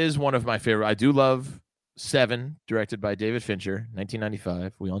this is one of my favorite. I do love Seven, directed by David Fincher,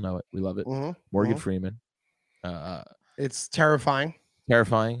 1995. We all know it. We love it. Mhm, Morgan mhm. Freeman. It's terrifying.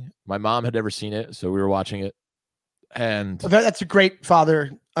 Terrifying. My mom had never seen it, so we were watching it, and That's a great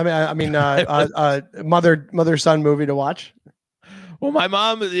father. Mother son movie to watch. well, my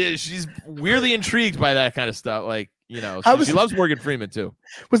mom, she's weirdly intrigued by that kind of stuff. Like, I was- she loves Morgan Freeman too.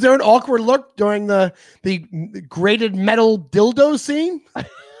 Was there an awkward look during the grated metal dildo scene?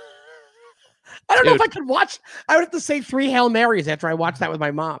 I don't know if I could watch. I would have to say 3 Hail Marys after I watched that with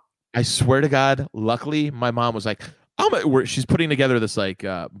my mom. I swear to God, luckily my mom was like, she's putting together this like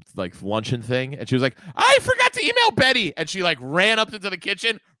luncheon thing, and she was like, I forgot to email Betty, and she like ran up into the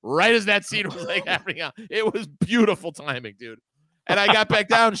kitchen right as that scene was like happening. It was beautiful timing, dude. And I got back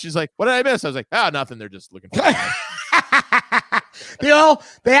down, and she's like, what did I miss? I was like, nothing. They're just looking for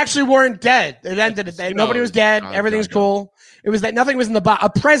They actually weren't dead. It ended. Nobody was dead. Everything's cool. It was that nothing was in the box. A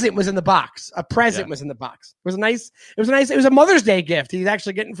present was in the box. A present was in the box. It was nice. It was a Mother's Day gift. He's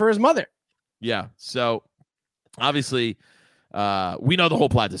actually getting for his mother. Yeah. So obviously, we know the whole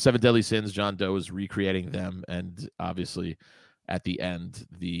plot. The 7 deadly sins. John Doe is recreating them, and obviously, at the end,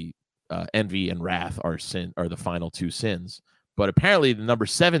 the envy and wrath are the final 2 sins. But apparently, the number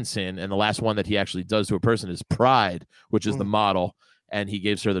 7 sin and the last one that he actually does to a person is pride, which is the model. And he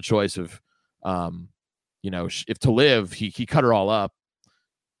gives her the choice of, if to live, he cut her all up.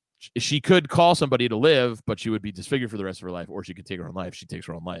 She could call somebody to live, but she would be disfigured for the rest of her life, or she could take her own life. She takes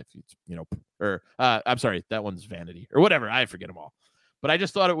her own life. I'm sorry, that one's vanity or whatever. I forget them all. But I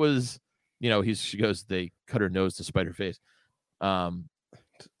just thought it was, she goes, they cut her nose to spite her face.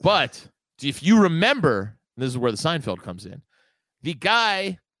 But if you remember, this is where the Seinfeld comes in. The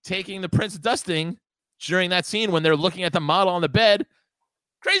guy taking the Prince dusting during that scene when they're looking at the model on the bed,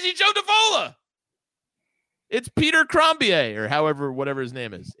 Crazy Joe Davola. It's Peter Crombier, or whatever his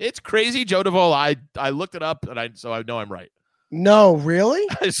name is. It's Crazy Joe Davola. I looked it up, so I know I'm right. No, really?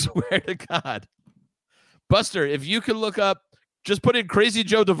 I swear to God. Buster, if you can look up, just put in Crazy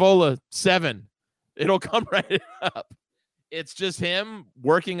Joe Davola 7. It'll come right up. It's just him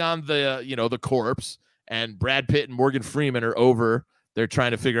working on the corpse, and Brad Pitt and Morgan Freeman are over. They're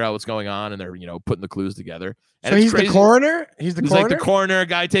trying to figure out what's going on, and they're putting the clues together. And So it's he's crazy. the coroner. He's He's like the coroner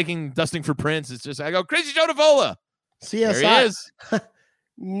guy dusting for Prince. It's just I go Crazy Joe Davola. CSI. There he is.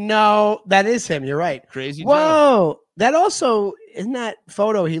 No, that is him. You're right. Crazy Joe. Whoa, That also in that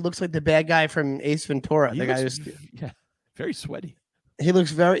photo, he looks like the bad guy from Ace Ventura. He The guy looks who's very sweaty. he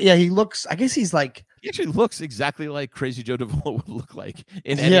looks very he looks. I guess he's like He actually looks exactly like Crazy Joe Davola would look like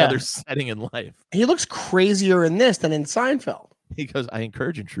in any other setting in life. he looks crazier in this than in Seinfeld. He goes, I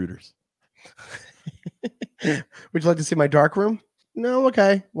encourage intruders. Would you like to see my dark room? No,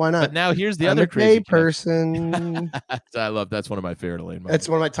 okay, why not? But now here's the I'm other a crazy gay person. I love that's one of my favorite Elaine moments. That's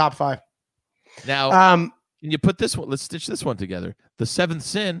one of my top 5. Now, can you put this one? Let's stitch this one together. The 7th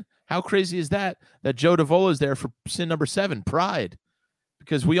sin. How crazy is that? That Joe Davola is there for sin number 7, pride.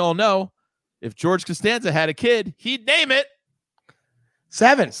 Because we all know if George Costanza had a kid, he'd name it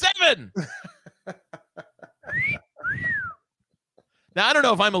 7. 7. Now, I don't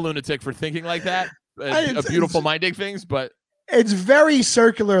know if I'm a lunatic for thinking like that, of beautiful minding things, but it's very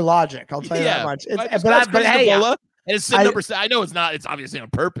circular logic. I'll tell you that much. But hey, Davola, and it's sin number 7. I know it's not. It's obviously on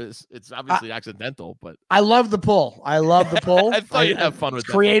purpose. It's obviously accidental, but I love the pull. I thought you'd have fun with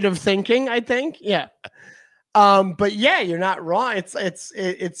that. Creative thinking, I think. Yeah. But yeah, you're not wrong. It's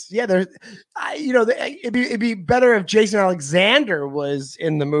yeah. There's, it'd be better if Jason Alexander was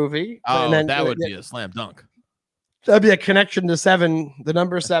in the movie. Oh, then, that would be a slam dunk. That'd be a connection to 7, the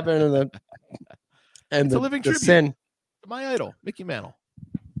number 7, and the living the tribute. sin. My idol, Mickey Mantle.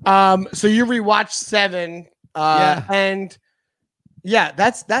 So you rewatched 7, and yeah,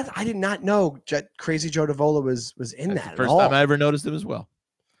 that's I did not know Crazy Joe Davola was in That's that. the first time I ever noticed him as well.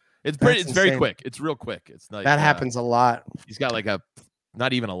 It's pretty. It's very quick. It's real quick. It's like that happens a lot. He's got like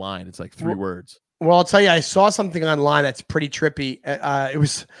not even a line. It's like 3 words. Well, I'll tell you, I saw something online that's pretty trippy. It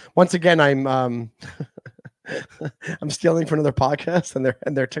was once again, I'm stealing from another podcast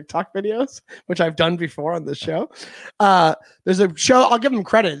and their TikTok videos, which I've done before on the show. There's a show, I'll give them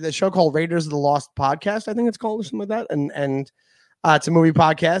credit. The show called Raiders of the Lost Podcast, I think it's called, or something like that. And it's a movie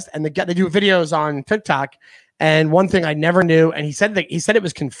podcast, and they do videos on TikTok. And one thing I never knew, and he said it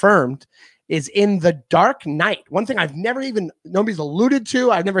was confirmed, is in The Dark Knight. One thing I've never even nobody's alluded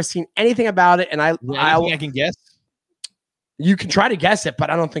to. I've never seen anything about it, and I can guess. You can try to guess it,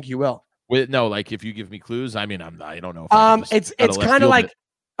 but I don't think you will. No, like if you give me clues, I mean, I don't know. It's kind of like,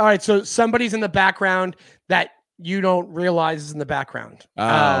 all right, so somebody's in the background that you don't realize is in the background.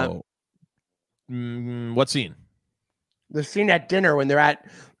 What scene? The scene at dinner when they're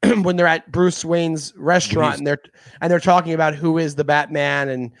at Bruce Wayne's restaurant and they're talking about who is the Batman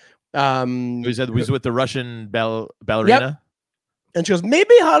and he's with the Russian ballerina. Yep. And she goes,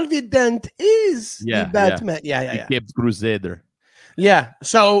 maybe Harvey Dent is the Batman. Yeah. Crusader. Yeah.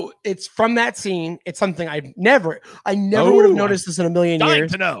 So it's from that scene. It's something I never would have noticed this in a million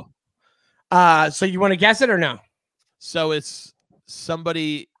years. To know. So you want to guess it or no? So it's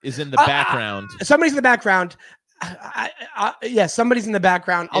somebody is in the background. Somebody's in the background. Yeah, somebody's in the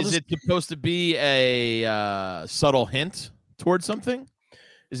background. Is it supposed to be a subtle hint towards something?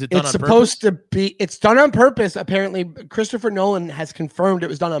 Is it done it's on supposed purpose? to be. It's done on purpose. Apparently, Christopher Nolan has confirmed it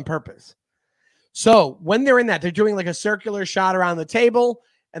was done on purpose. So when they're in that, they're doing like a circular shot around the table,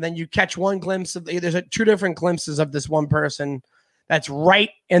 and then you catch one glimpse of there's 2 different glimpses of this one person that's right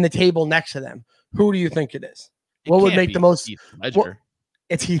in the table next to them. Who do you think it is? What would make the most? Heath Ledger.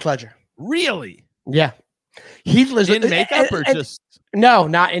 It's Heath Ledger. Really? Yeah. Heath Ledger in makeup or just no,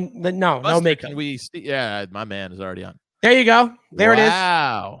 not in no makeup. Yeah, my man is already on. There you go. There it is.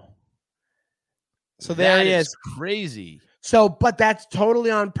 Wow. So there he is. Crazy. So, but that's totally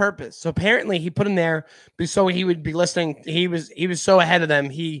on purpose. So apparently he put him there so he would be listening. He was so ahead of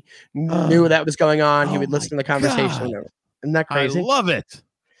them. He knew that was going on. He would listen to the conversation. God. Isn't that crazy? I love it.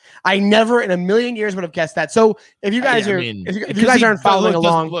 I never in a million years would have guessed that. So if you guys if you guys aren't following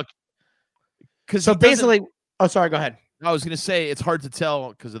along, so basically, oh, sorry, go ahead. I was going to say it's hard to tell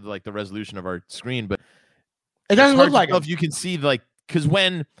because of like the resolution of our screen, but it doesn't look like it. If you can see, like, because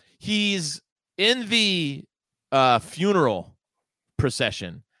when he's in the funeral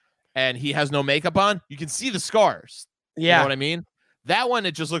procession and he has no makeup on, you can see the scars. Yeah, you know what I mean. That one,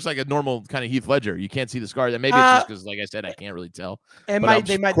 it just looks like a normal kind of Heath Ledger. You can't see the scars. And maybe it's just because, like I said, I can't really tell. Of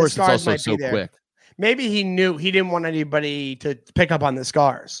course, the scars might be there. Quick. Maybe he knew he didn't want anybody to pick up on the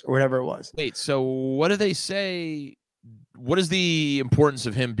scars or whatever it was. Wait, so what do they say? What is the importance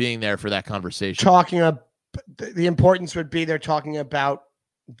of him being there for that conversation? The importance would be they're talking about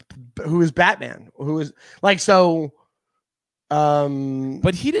who is Batman, who is like so.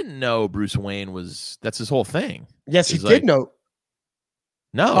 But he didn't know Bruce Wayne was. That's his whole thing. Yes, he did know.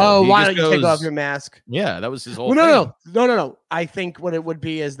 No. Oh, why don't you take off your mask? Yeah, that was his whole thing. No. I think what it would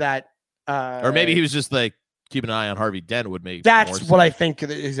be is that. Or maybe he was just like keeping an eye on Harvey Dent would make. That's what I think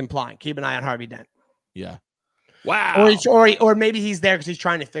is implying. Keep an eye on Harvey Dent. Yeah. Wow. Or maybe he's there because he's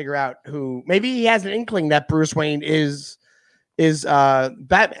trying to figure out who. Maybe he has an inkling that Bruce Wayne is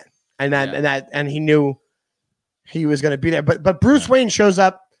Batman, and he knew he was going to be there. But Bruce Wayne shows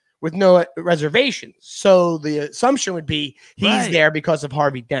up with no reservations, so the assumption would be he's there because of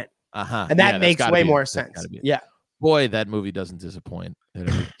Harvey Dent, and that makes way more sense. Yeah, boy, that movie doesn't disappoint.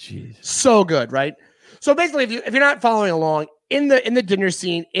 Jeez, so good, right? So basically, if you're not following along in the dinner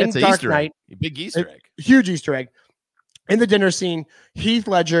scene in Dark Knight, big Easter egg, huge Easter egg. In the dinner scene, Heath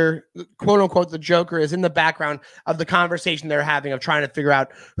Ledger, quote unquote, the Joker, is in the background of the conversation they're having of trying to figure out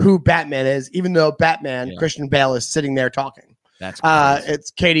who Batman is, even though Batman, Christian Bale, is sitting there talking. That's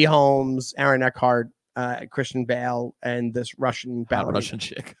it's Katie Holmes, Aaron Eckhart, Christian Bale, and this Russian ballerina. Russian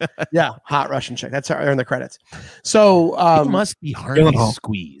chick. Hot Russian chick. That's her in the credits. So it must be Harvey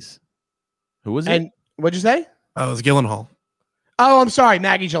Squeeze. Who was it? And what'd you say? Oh, it was Gyllenhaal. Oh, I'm sorry,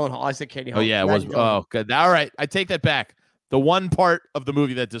 Maggie Gyllenhaal. I said Katie Holmes. Oh yeah, it was. Oh, good. All right, I take that back. The one part of the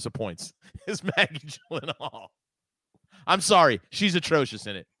movie that disappoints is Maggie Gyllenhaal. I'm sorry, she's atrocious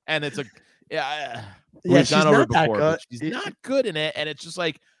in it, and it's we've gone over it before. But she's not good in it, and it's just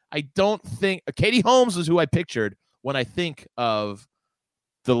like I don't think Katie Holmes is who I pictured when I think of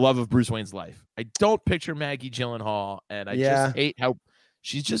the love of Bruce Wayne's life. I don't picture Maggie Gyllenhaal, and I just hate how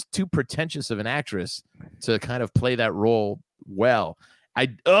she's just too pretentious of an actress to kind of play that role well.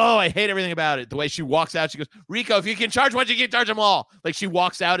 I hate everything about it. The way she walks out, she goes, "Rico, if you can charge one, you can charge them all." Like she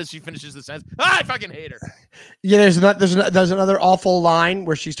walks out as she finishes the sentence. I fucking hate her. Yeah, there's another awful line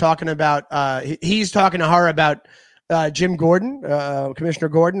where she's talking about he's talking to her about Jim Gordon, Commissioner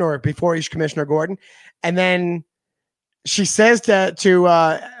Gordon, or before he's Commissioner Gordon, and then she says to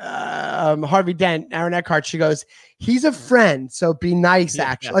Harvey Dent, Aaron Eckhart, she goes, "He's a friend, so be nice."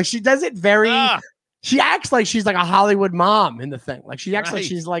 Actually, like she does it very. She acts like she's like a Hollywood mom in the thing. Like she acts like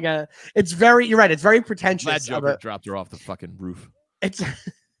she's like a. It's very. You're right. It's very pretentious. That Joker dropped her off the fucking roof. It's.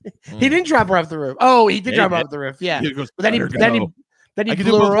 He didn't drop her off the roof. Oh, he did drop her off the roof. Yeah. He goes, but then he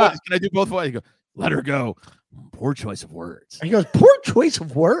blew her up. Can I do both ways? He goes, "Let her go." Poor choice of words. He goes, "Poor choice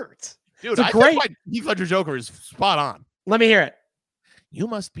of words." Dude, I think Heath Ledger Joker is spot on. Let me hear it. You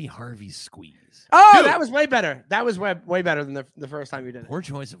must be Harvey Squeeze. Oh, dude, that was way better. That was way better than the first time you did it. Poor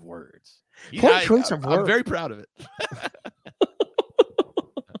choice of words. I'm very proud of it.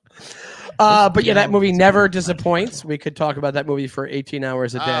 But yeah, that movie never disappoints. We could talk about that movie for 18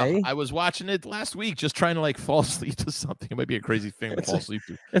 hours a day. I was watching it last week, just trying to like fall asleep to something. It might be a crazy thing to fall asleep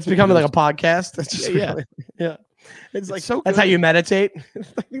to. It's becoming like a podcast. It's just yeah. It's like so. That's how you meditate.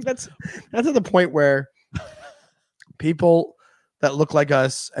 I think that's at the point where people that look like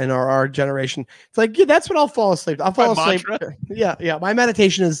us and are our generation. It's like, yeah, that's what I'll fall asleep. I'll fall asleep. Yeah. My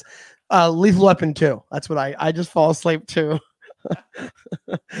meditation is Lethal Weapon 2. That's what I just fall asleep to.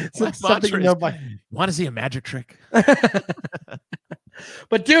 Something you know by. Want to see a magic trick?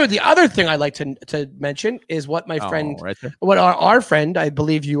 But dude, the other thing I'd like to mention is what my friend, right there. what our friend, I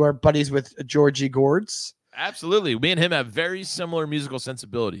believe you are buddies with Georgie Gourds. Absolutely. Me and him have very similar musical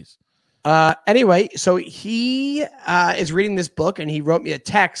sensibilities. Anyway, so he is reading this book, and he wrote me a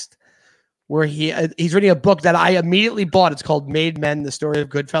text where he's reading a book that I immediately bought. It's called Made Men: The Story of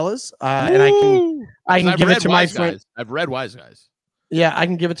Goodfellas, and I can give it to my friend. I've read Wise Guys. Yeah, I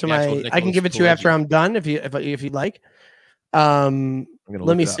can give it to I can give it to you after I'm done if you'd like. Let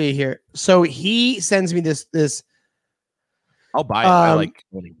me see here. So he sends me this. I'll buy it. I like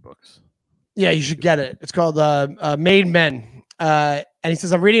reading books. Yeah, you should get it. It's called Made Men. And he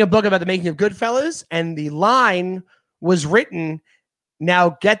says, I'm reading a book about the making of Goodfellas, and the line was written,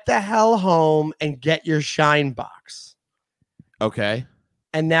 "Now get the hell home and get your shine box." Okay.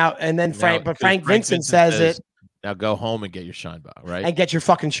 And then Frank Vincent says it. Now go home and get your shine box, right? And get your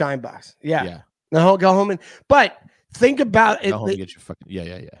fucking shine box. Yeah. Now go home but think about it. Go home and get your fucking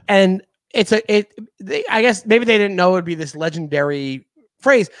yeah. And I guess maybe they didn't know it would be this legendary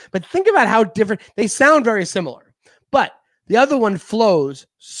phrase, but think about how different they sound. Very similar, but the other one flows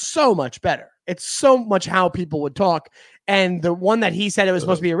so much better. It's so much how people would talk. And the one that he said it was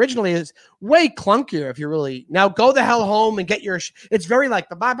supposed to be originally is way clunkier. If you really now go the hell home and get your, it's very like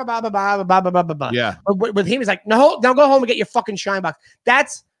the ba ba ba ba ba ba ba ba ba ba. Yeah. But with him, he's like, no, now go home and get your fucking shine box.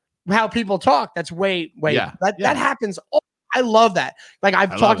 That's how people talk. That's way. That happens. I love that. Like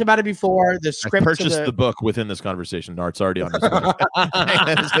I've talked about it before. The script. I purchased the book within this conversation. Art's already on this.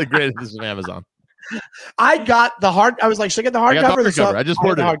 That's the greatest. This is Amazon. I got the hard. I was like, should I get the hardcover? I just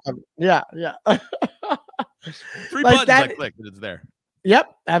ordered it. Yeah. 3 buttons I clicked and it's there.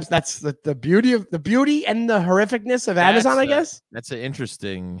 Yep, that's the beauty and the horrificness of Amazon. I guess that's an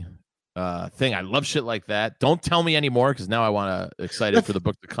interesting thing. I love shit like that. Don't tell me anymore because now I want to excited for the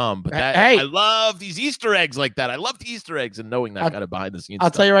book to come. But that Hey. I love these Easter eggs like that. I love the Easter eggs and knowing that kind of behind the scenes.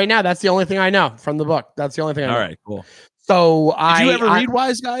 I'll tell you right now, that's the only thing I know from the book. That's the only thing I know. All right, cool. So Did you ever read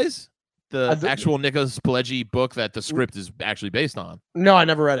Wise Guys? The the- actual Nicholas Pileggi book that the script is actually based on. No, I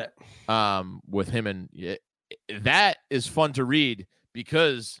never read it. With him and that is fun to read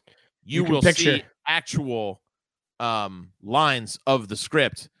because you can will picture. see actual lines of the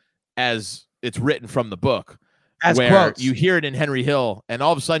script as it's written from the book. As where quotes. you hear it in Henry Hill, and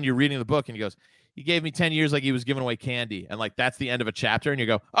all of a sudden you're reading the book, and he goes, "He gave me 10 years like he was giving away candy," and like that's the end of a chapter, and you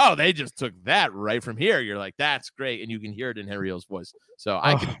go, "Oh, they just took that right from here." You're like, "That's great," and you can hear it in Henry Hill's voice. So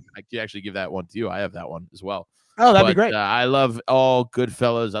I can actually give that one to you. I have that one as well. Oh, that'd be great. I love all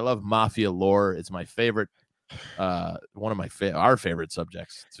Goodfellas. I love mafia lore. It's my favorite. One of my our favorite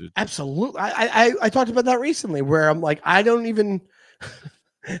subjects. Absolutely. I talked about that recently, where I'm like, I don't even.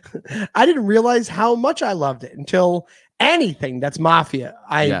 I didn't realize how much I loved it until anything that's mafia.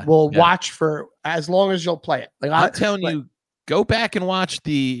 I will watch for as long as you'll play it. Like I'm telling you, go back and watch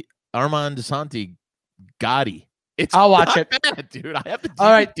the Armand DeSanti Gotti. I'll watch it, bad, dude. I have the DVD.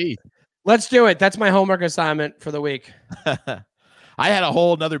 All right, let's do it. That's my homework assignment for the week. I had a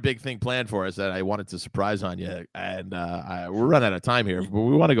whole another big thing planned for us that I wanted to surprise on you, and we're running out of time here, but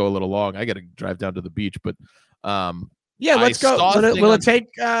we want to go a little long. I got to drive down to the beach, but yeah, let's go. Will it take?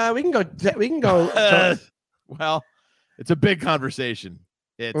 We can go. We can go. Well, it's a big conversation.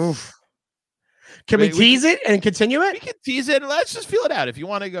 It's. Oof. Can we tease it and continue it? We can tease it and let's just feel it out. If you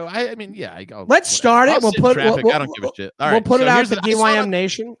want to go, I mean, yeah, I go. Let's start it. We'll put. I don't give a shit. All right, we'll put it out to DYM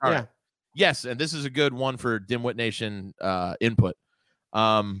Nation. Yeah. Right. Yes, and this is a good one for Dimwit Nation input.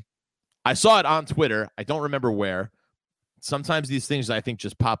 I saw it on Twitter. I don't remember where. Sometimes these things I think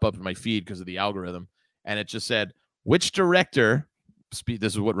just pop up in my feed because of the algorithm, and it just said, "Which director?"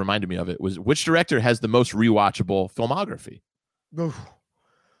 This is what reminded me of it. Was which director has the most rewatchable filmography? Oof.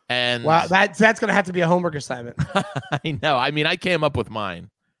 And wow, that's going to have to be a homework assignment. I know. I mean, I came up with mine.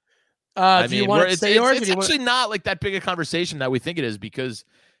 Do you want to say yours? It's actually not like that big a conversation that we think it is because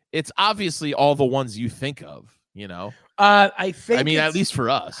it's obviously all the ones you think of. You know, I think. I mean, at least for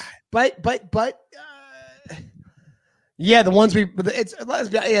us. But. Yeah, the ones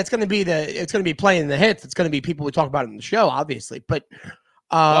it's going to be playing the hits. It's going to be people we talk about in the show, obviously. But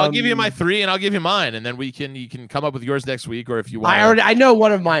I'll give you my 3 and I'll give you mine, and then you can come up with yours next week, or if you want. I know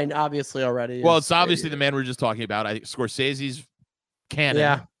one of mine obviously already. Well, it's obviously the man we were just talking about. I think Scorsese's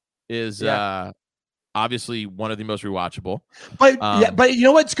Canon is obviously one of the most rewatchable. But you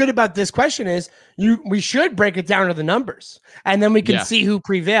know what's good about this question is we should break it down to the numbers, and then we can see who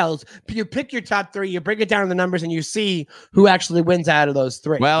prevails. You pick your top 3, you break it down to the numbers, and you see who actually wins out of those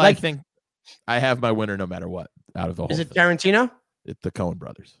 3. Well, I think I have my winner no matter what out of the whole. Is it Tarantino? It's the Coen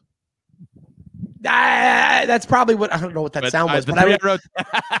brothers. That's probably what I don't know what that sound was.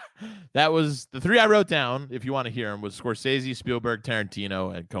 That was the 3 I wrote down. If you want to hear them, was Scorsese, Spielberg,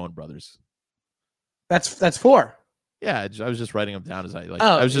 Tarantino, and Coen brothers. That's 4. Yeah, I was just writing them down as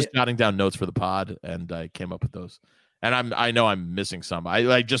I was just jotting down notes for the pod, and I came up with those. And I know I'm missing some.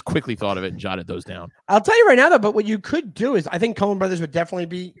 I just quickly thought of it and jotted those down. I'll tell you right now though, but what you could do is I think Coen brothers would definitely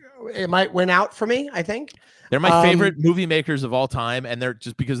be. It might win out for me. I think they're my favorite movie makers of all time, and they're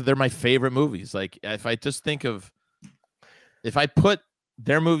just because they're my favorite movies. Like if I put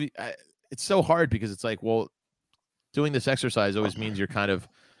their movie, it's so hard because it's like, well, doing this exercise always means you're kind of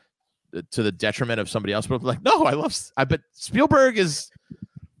to the detriment of somebody else. But I'm like, no, I bet Spielberg is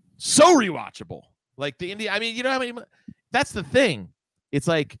so rewatchable. Like the India, I mean, you know how many? That's the thing. It's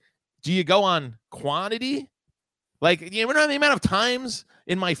like, do you go on quantity? Like, you know the amount of times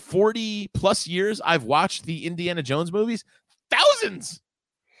in my 40+ years I've watched the Indiana Jones movies? Thousands.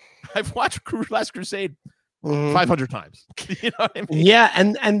 I've watched Last Crusade 500 times. You know what I mean? Yeah,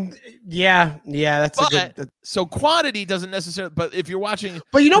 and that's a good. So quantity doesn't necessarily. But if you're watching,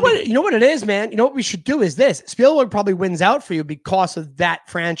 but you know what it is, man. You know what we should do is this. Spielberg probably wins out for you because of that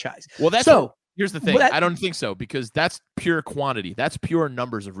franchise. Well, that's so. Here's the thing. I don't think so because that's pure quantity. That's pure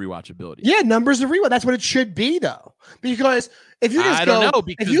numbers of rewatchability. Yeah, numbers of rewatch. That's what it should be, though. Because if you just don't know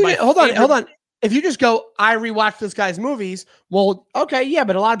because hold on. If you just go, I rewatch this guy's movies. Well, okay, yeah,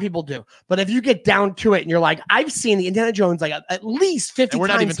 but a lot of people do. But if you get down to it and you're like, I've seen the Indiana Jones like at least 50 times. And we're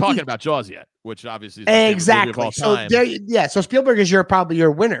not even talking about Jaws yet, which obviously is exactly. Of all time. So so Spielberg is probably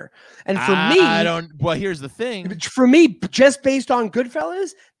your winner. And for me, well, here's the thing. For me, just based on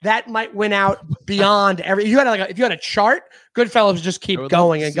Goodfellas, that might win out beyond every. If you had a chart, Goodfellas would just keep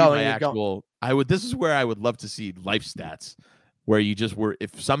going and going and going. This is where I would love to see life stats, where you just were.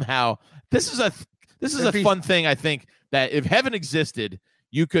 If somehow this is a fun thing. I think that if heaven existed,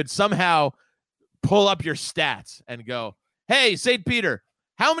 you could somehow pull up your stats and go, hey, St. Peter,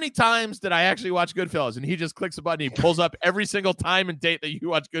 how many times did I actually watch Goodfellas? And he just clicks a button. He pulls up every single time and date that you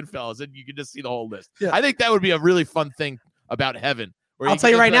watch Goodfellas, and you can just see the whole list. Yeah. I think that would be a really fun thing about heaven. I'll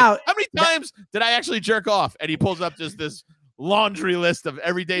tell you right now. How many times did I actually jerk off? And he pulls up just this laundry list of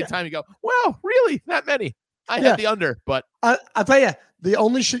every day time. You go, wow, really? That many? I had the under, but I'll tell you,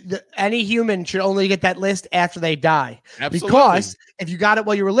 any human should only get that list after they die. Absolutely. Because if you got it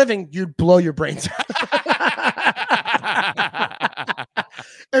while you were living, you'd blow your brains out.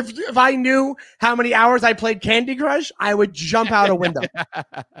 If I knew how many hours I played Candy Crush, I would jump out a window.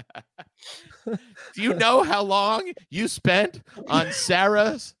 Do you know how long you spent on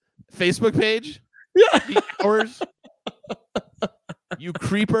Sarah's Facebook page? Yeah. The hours? You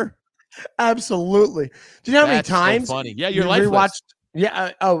creeper. Absolutely. Do you know how many times? So funny. Yeah, your you life rewatched?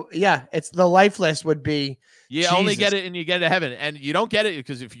 list. Yeah. It's the life list would be. You only get it and you get to heaven, and you don't get it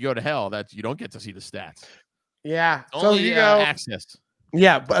because if you go to hell, you don't get to see the stats. Yeah. Only so you go access.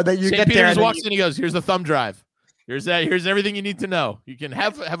 Yeah, but then you St. get Peter there. just walks in. He goes, "Here's the thumb drive. Here's everything you need to know. You can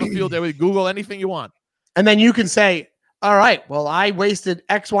have a field day with Google anything you want." And then you can say, all right, well, I wasted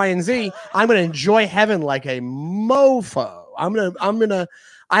X, Y, and Z. I'm going to enjoy heaven like a mofo. I'm going to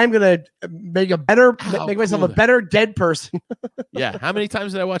make myself a better dead person. Yeah. How many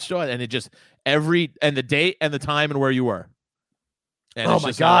times did I watch Jaws? And it just and the date and the time and where you were. And oh it's my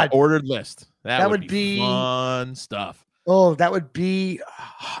just God. An ordered list. That would be fun stuff. Oh, it would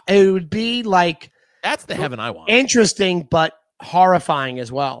be like, that's the heaven I want. Interesting, but horrifying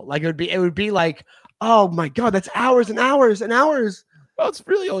as well. Like it would be like, oh my God, that's hours and hours and hours. Well, it's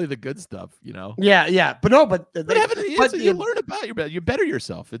really only the good stuff, you know? Yeah. But heaven is, you learn about you better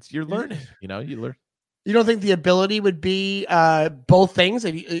yourself. You're learning, you learn. You don't think the ability would be both things?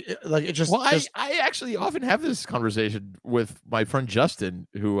 I actually often have this conversation with my friend Justin,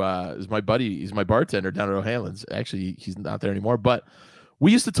 who is my buddy. He's my bartender down at O'Hanlon's. Actually, he's not there anymore. But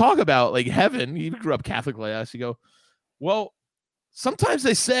we used to talk about like heaven. He grew up Catholic like us. You go, well, sometimes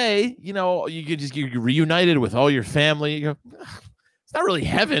they say, you're reunited with all your family. You go, it's not really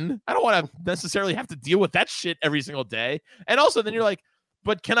heaven. I don't want to necessarily have to deal with that shit every single day. And also then you're like,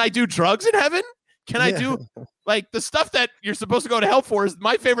 but can I do drugs in heaven? Can I do like the stuff that you're supposed to go to hell for is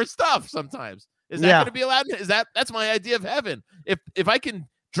my favorite stuff sometimes. Is that going to be allowed? That's my idea of heaven. If I can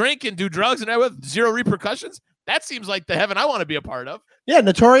drink and do drugs and have zero repercussions, that seems like the heaven I want to be a part of. Yeah,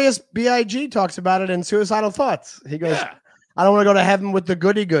 Notorious B.I.G. talks about it in Suicidal Thoughts. He goes, I don't want to go to heaven with the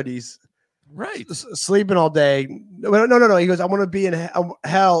goodies. Right. Sleeping all day. No. He goes, I want to be in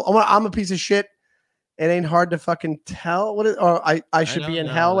hell. I'm a piece of shit. It ain't hard to fucking tell I should be in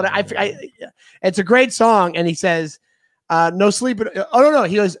hell. It's a great song. And he says, no sleeping. No.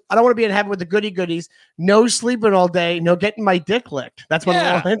 He goes, I don't want to be in heaven with the goodies. No sleeping all day. No getting my dick licked. That's what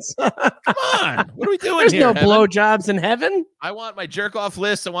it wants. Come on. What are we doing There's here? There's no blowjobs in heaven. I want my jerk off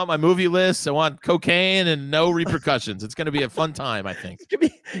list. I want my movie list. I want cocaine and no repercussions. It's going to be a fun time, I think.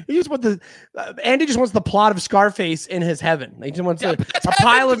 Andy just wants the plot of Scarface in his heaven. He just wants a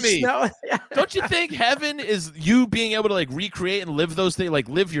pile of snow. Don't you think heaven is you being able to like recreate and live those things, like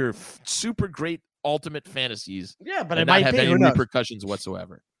live your super great ultimate fantasies? Yeah, but it might have any repercussions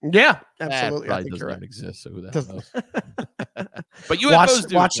whatsoever. Yeah, absolutely. That I think doesn't you're even exist. So who the hell knows? But UFOs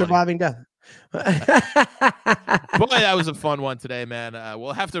do. Watch Surviving Death. Boy, that was a fun one today, man.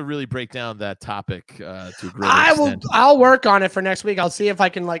 We'll have to really break down that topic to a great extent. I'll work on it for next week. I'll see if I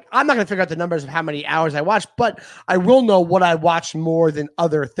can I'm not going to figure out the numbers of how many hours I watched, but I will know what I watched more than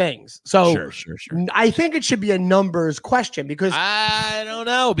other things. So sure. I think it should be a numbers question because I don't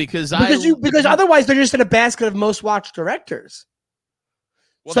know because otherwise they're just in a basket of most watched directors.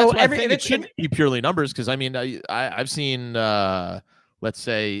 Well, so I think it shouldn't be purely numbers because I mean I've seen let's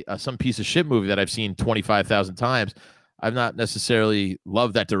say some piece of shit movie that I've seen 25,000 times. I've not necessarily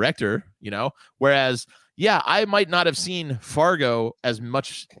loved that director, whereas I might not have seen Fargo as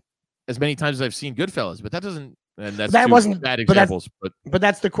many times as I've seen Goodfellas, but that doesn't, and that wasn't bad examples, but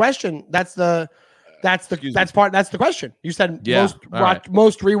that's the question. That's the question. You said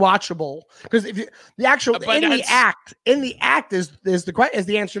most rewatchable because if you, the actual in the act is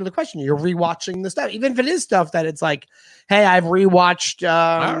the answer to the question. You're rewatching the stuff, even if it is stuff that it's like, hey, I've rewatched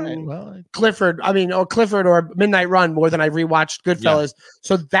Clifford or Midnight Run more than I rewatched Goodfellas,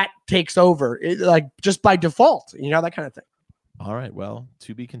 so that takes over like just by default, that kind of thing. All right, well,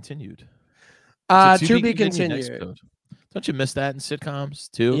 to be continued. To be continued. Don't you miss that in sitcoms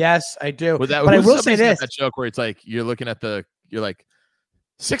too? Yes, I do. But I will say this: that joke where it's like you're looking at you're like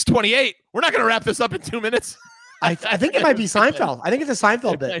 6:28. We're not going to wrap this up in 2 minutes. I think it might be Seinfeld. I think it's a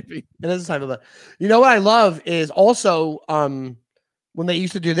Seinfeld bit. It is a Seinfeld bit. You know what I love is also when they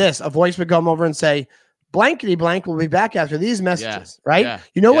used to do this, a voice would come over and say, blankety blank will be back after these messages, right? yeah,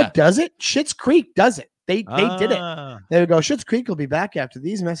 you know yeah. what does it? Schitt's Creek does it. They did it. Ah. They would go, Schitt's Creek will be back after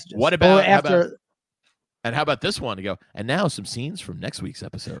these messages. What about Or after? how about this one to go? And now some scenes from next week's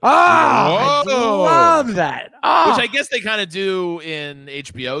episode. I Whoa. love that. Oh. Which I guess they kind of do in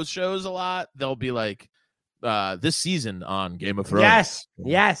HBO's shows a lot. They'll be like, this season on Game of Thrones.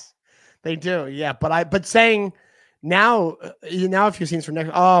 Yes, they do. Yeah, but saying now if you've seen from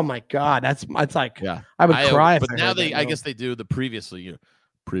next, oh my God, it's like, Yeah, I would cry. But if now heard that, I guess they do the previously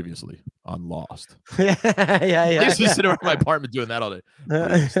on Lost. yeah. I used to sit around my apartment doing that all day.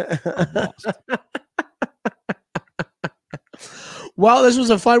 Previously on Lost. Well, this was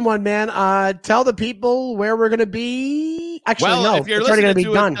a fun one, man. Tell the people where we're going to be. Actually, no, if you're it's already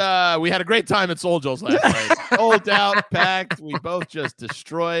listening going to be to done. it, we had a great time at Soul Joe's last night. Sold out, packed. We both just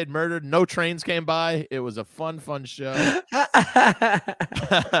destroyed, murdered. No trains came by. It was a fun show.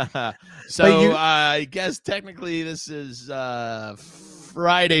 So I guess technically this is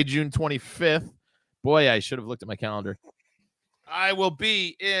Friday, June 25th. Boy, I should have looked at my calendar. I will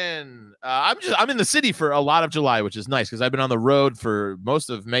be in. I'm in the city for a lot of July, which is nice because I've been on the road for most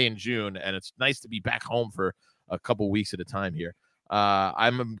of May and June, and it's nice to be back home for a couple weeks at a time here.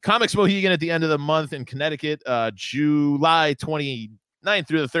 I'm a Comics Mohegan at the end of the month in Connecticut, July 29th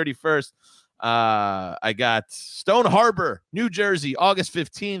through the 31st. I got Stone Harbor, New Jersey, August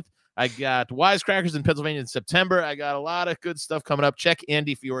 15th. I got Wisecrackers in Pennsylvania in September. I got a lot of good stuff coming up. Check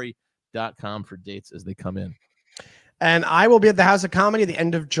andyfiore.com for dates as they come in. And I will be at the House of Comedy at the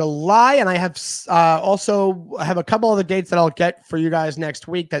end of July. And I have also have a couple other dates that I'll get for you guys next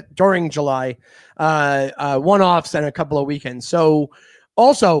week that during July, one-offs and a couple of weekends. So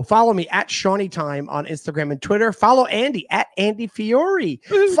also follow me at Shawnee Time on Instagram and Twitter. Follow Andy at Andy Fiore.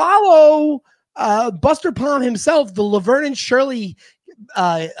 Follow Buster Palm himself, the Laverne and Shirley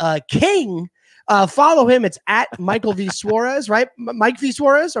King. Follow him. It's at Michael V. Suarez, right? Mike V.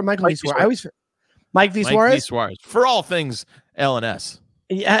 Suarez or Michael V. Suarez? I always Mike V. Suarez? Mike V. Suarez. For all things LNS.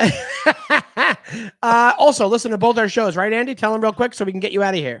 Yeah. Also, listen to both our shows, right, Andy? Tell them real quick so we can get you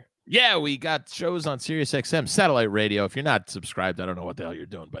out of here. Yeah, we got shows on SiriusXM, satellite radio. If you're not subscribed, I don't know what the hell you're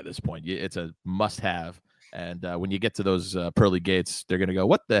doing by this point. It's a must-have. And when you get to those pearly gates, they're going to go,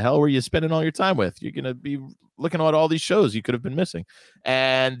 what the hell were you spending all your time with? You're going to be looking at all these shows you could have been missing.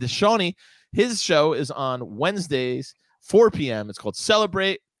 And Shawnee, his show is on Wednesdays, 4 p.m. It's called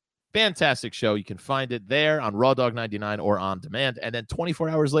Celebrate. Fantastic show. You can find it there on Raw Dog 99 or on demand. And then 24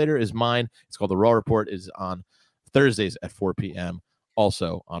 hours later is mine. It's called The Raw Report. Is on Thursdays at 4 p.m.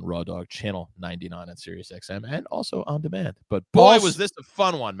 Also on Raw Dog Channel 99 on SiriusXM and also on demand. But boy, was this a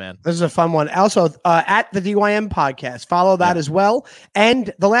fun one, man. This is a fun one. Also, at the DYM podcast, follow that as well.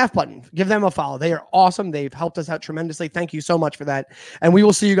 And the Laugh Button, give them a follow. They are awesome. They've helped us out tremendously. Thank you so much for that. And we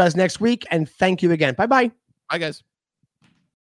will see you guys next week. And thank you again. Bye-bye. Bye, guys.